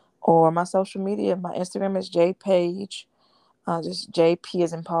 Or my social media. My Instagram is jpage. Just JP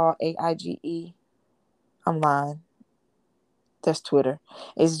as in Paul, AIGE. I'm lying. That's Twitter.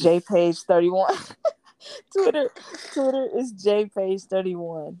 It's jpage31. Twitter Twitter is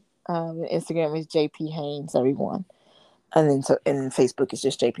jpage31. Instagram is jphaynes31. And Facebook is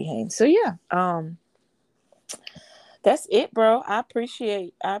just JP Haynes. So yeah, that's it, bro. I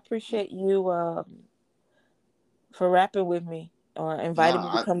appreciate you for rapping with me or No, inviting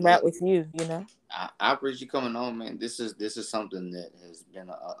me to I come rap look. with you. I appreciate you coming on, man. This is something that has been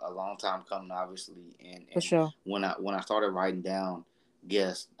a long time coming, obviously. For And sure. when I started writing down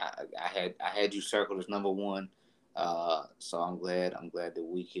guests, I had you circled as number one. So I'm glad that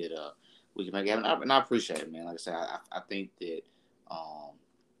we could make it happen. And I appreciate it, man. Like I said, I think that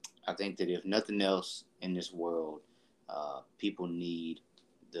I think that if nothing else in this world, people need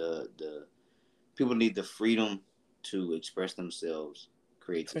the freedom to express themselves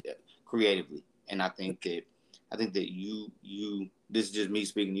creatively. And I think that you this is just me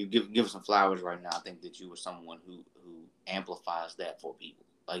speaking. You give us some flowers right now. I think that you are someone who amplifies that for people.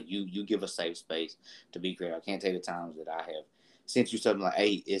 Like you give a safe space to be creative. I can't tell you the times that I have sent you something like,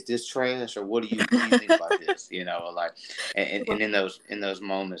 "Hey, is this trash?" or "What do you think about this?" You know, like, and in those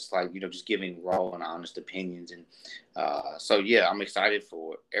moments, like, you know, just giving raw and honest opinions. And so yeah, I'm excited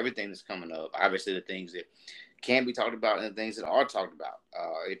for everything that's coming up. Obviously, the things that can't be talked about and the things that are talked about.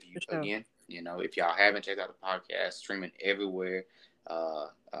 If you again, you know, if y'all haven't checked out the podcast, streaming everywhere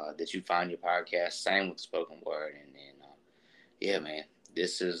that you find your podcast. Same with the spoken word, and yeah, man.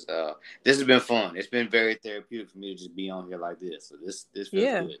 This has been fun. It's been very therapeutic for me to just be on here like this. So this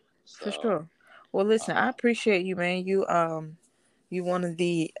feels good. So, for sure. Well, listen, I appreciate you, man. You one of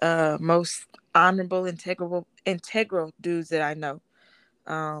the most honorable, integral dudes that I know,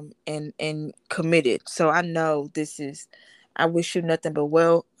 and committed. So I know I wish you nothing but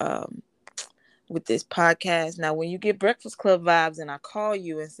well with this podcast. Now, when you get Breakfast Club vibes and I call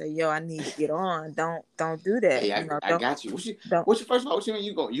you and say, "Yo, I need to get on," don't do that. Hey, I got you. What's your first of all? What you mean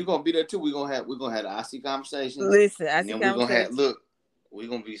you gonna be there too? We're gonna have the IC conversations. Listen, and then we're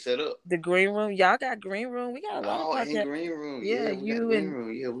gonna be set up. The green room, y'all got green room. We got a lot of podcasts. Green room. Yeah, you and green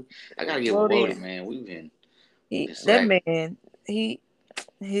room. Yeah, I gotta get with Wody, man. We've been that man.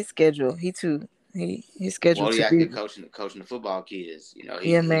 His schedule. His schedule. Wody out there coaching the football kids. You know,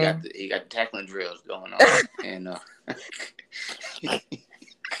 he got the tackling drills going on, and he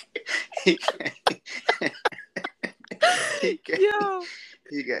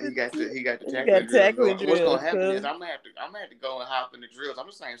got the tackling drills. What's gonna happen is I'm gonna have to go and hop in the drills. I'm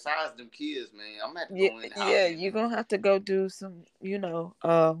the same size as them kids, man. I'm gonna have to go in. Yeah, you're gonna have to go do some,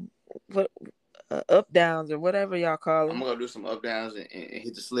 up downs or whatever y'all call it. I'm gonna go do some up downs and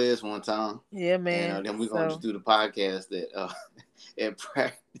hit the sleds one time. Yeah, man. And then we're gonna just do the podcast at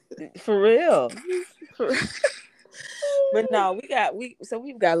practice. For real. But no, we've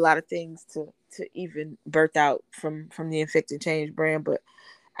got a lot of things to even birth out from the Infected Change brand. But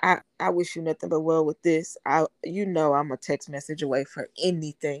I wish you nothing but well with this. I'm a text message away for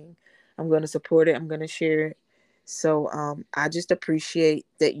anything. I'm gonna support it. I'm gonna share it. So I just appreciate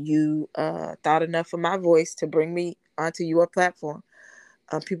that you thought enough of my voice to bring me onto your platform.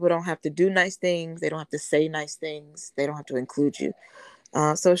 People don't have to do nice things. They don't have to say nice things. They don't have to include you.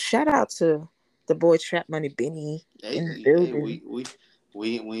 So shout out to the boy Trap Money Benny in the building.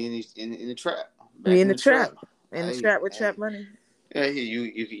 We in the trap. We in the trap. In the trap with Trap Money. Yeah,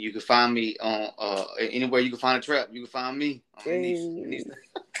 you can find me on anywhere you can find a trap. You can find me.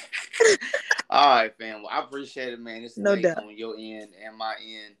 All right, fam. Well, I appreciate it, man. It's no doubt on your end and my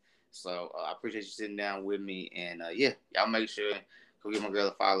end. So I appreciate you sitting down with me. And y'all make sure go give my girl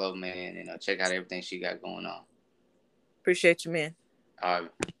a follow, man, and check out everything she got going on. Appreciate you, man. All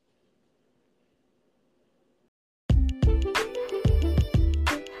right.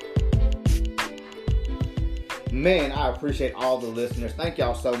 Man, I appreciate all the listeners. Thank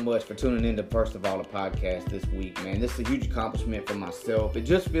y'all so much for tuning in to First of All, the podcast this week, man. This is a huge accomplishment for myself. It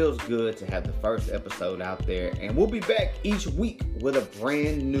just feels good to have the first episode out there. And we'll be back each week with a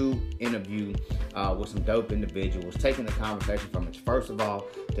brand new interview with some dope individuals, taking the conversation from its first of all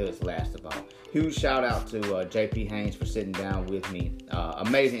to its last of all. Huge shout out to JP Haynes for sitting down with me.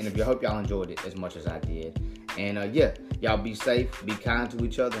 Amazing interview. I hope y'all enjoyed it as much as I did. And y'all be safe, be kind to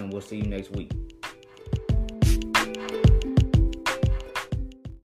each other, and we'll see you next week.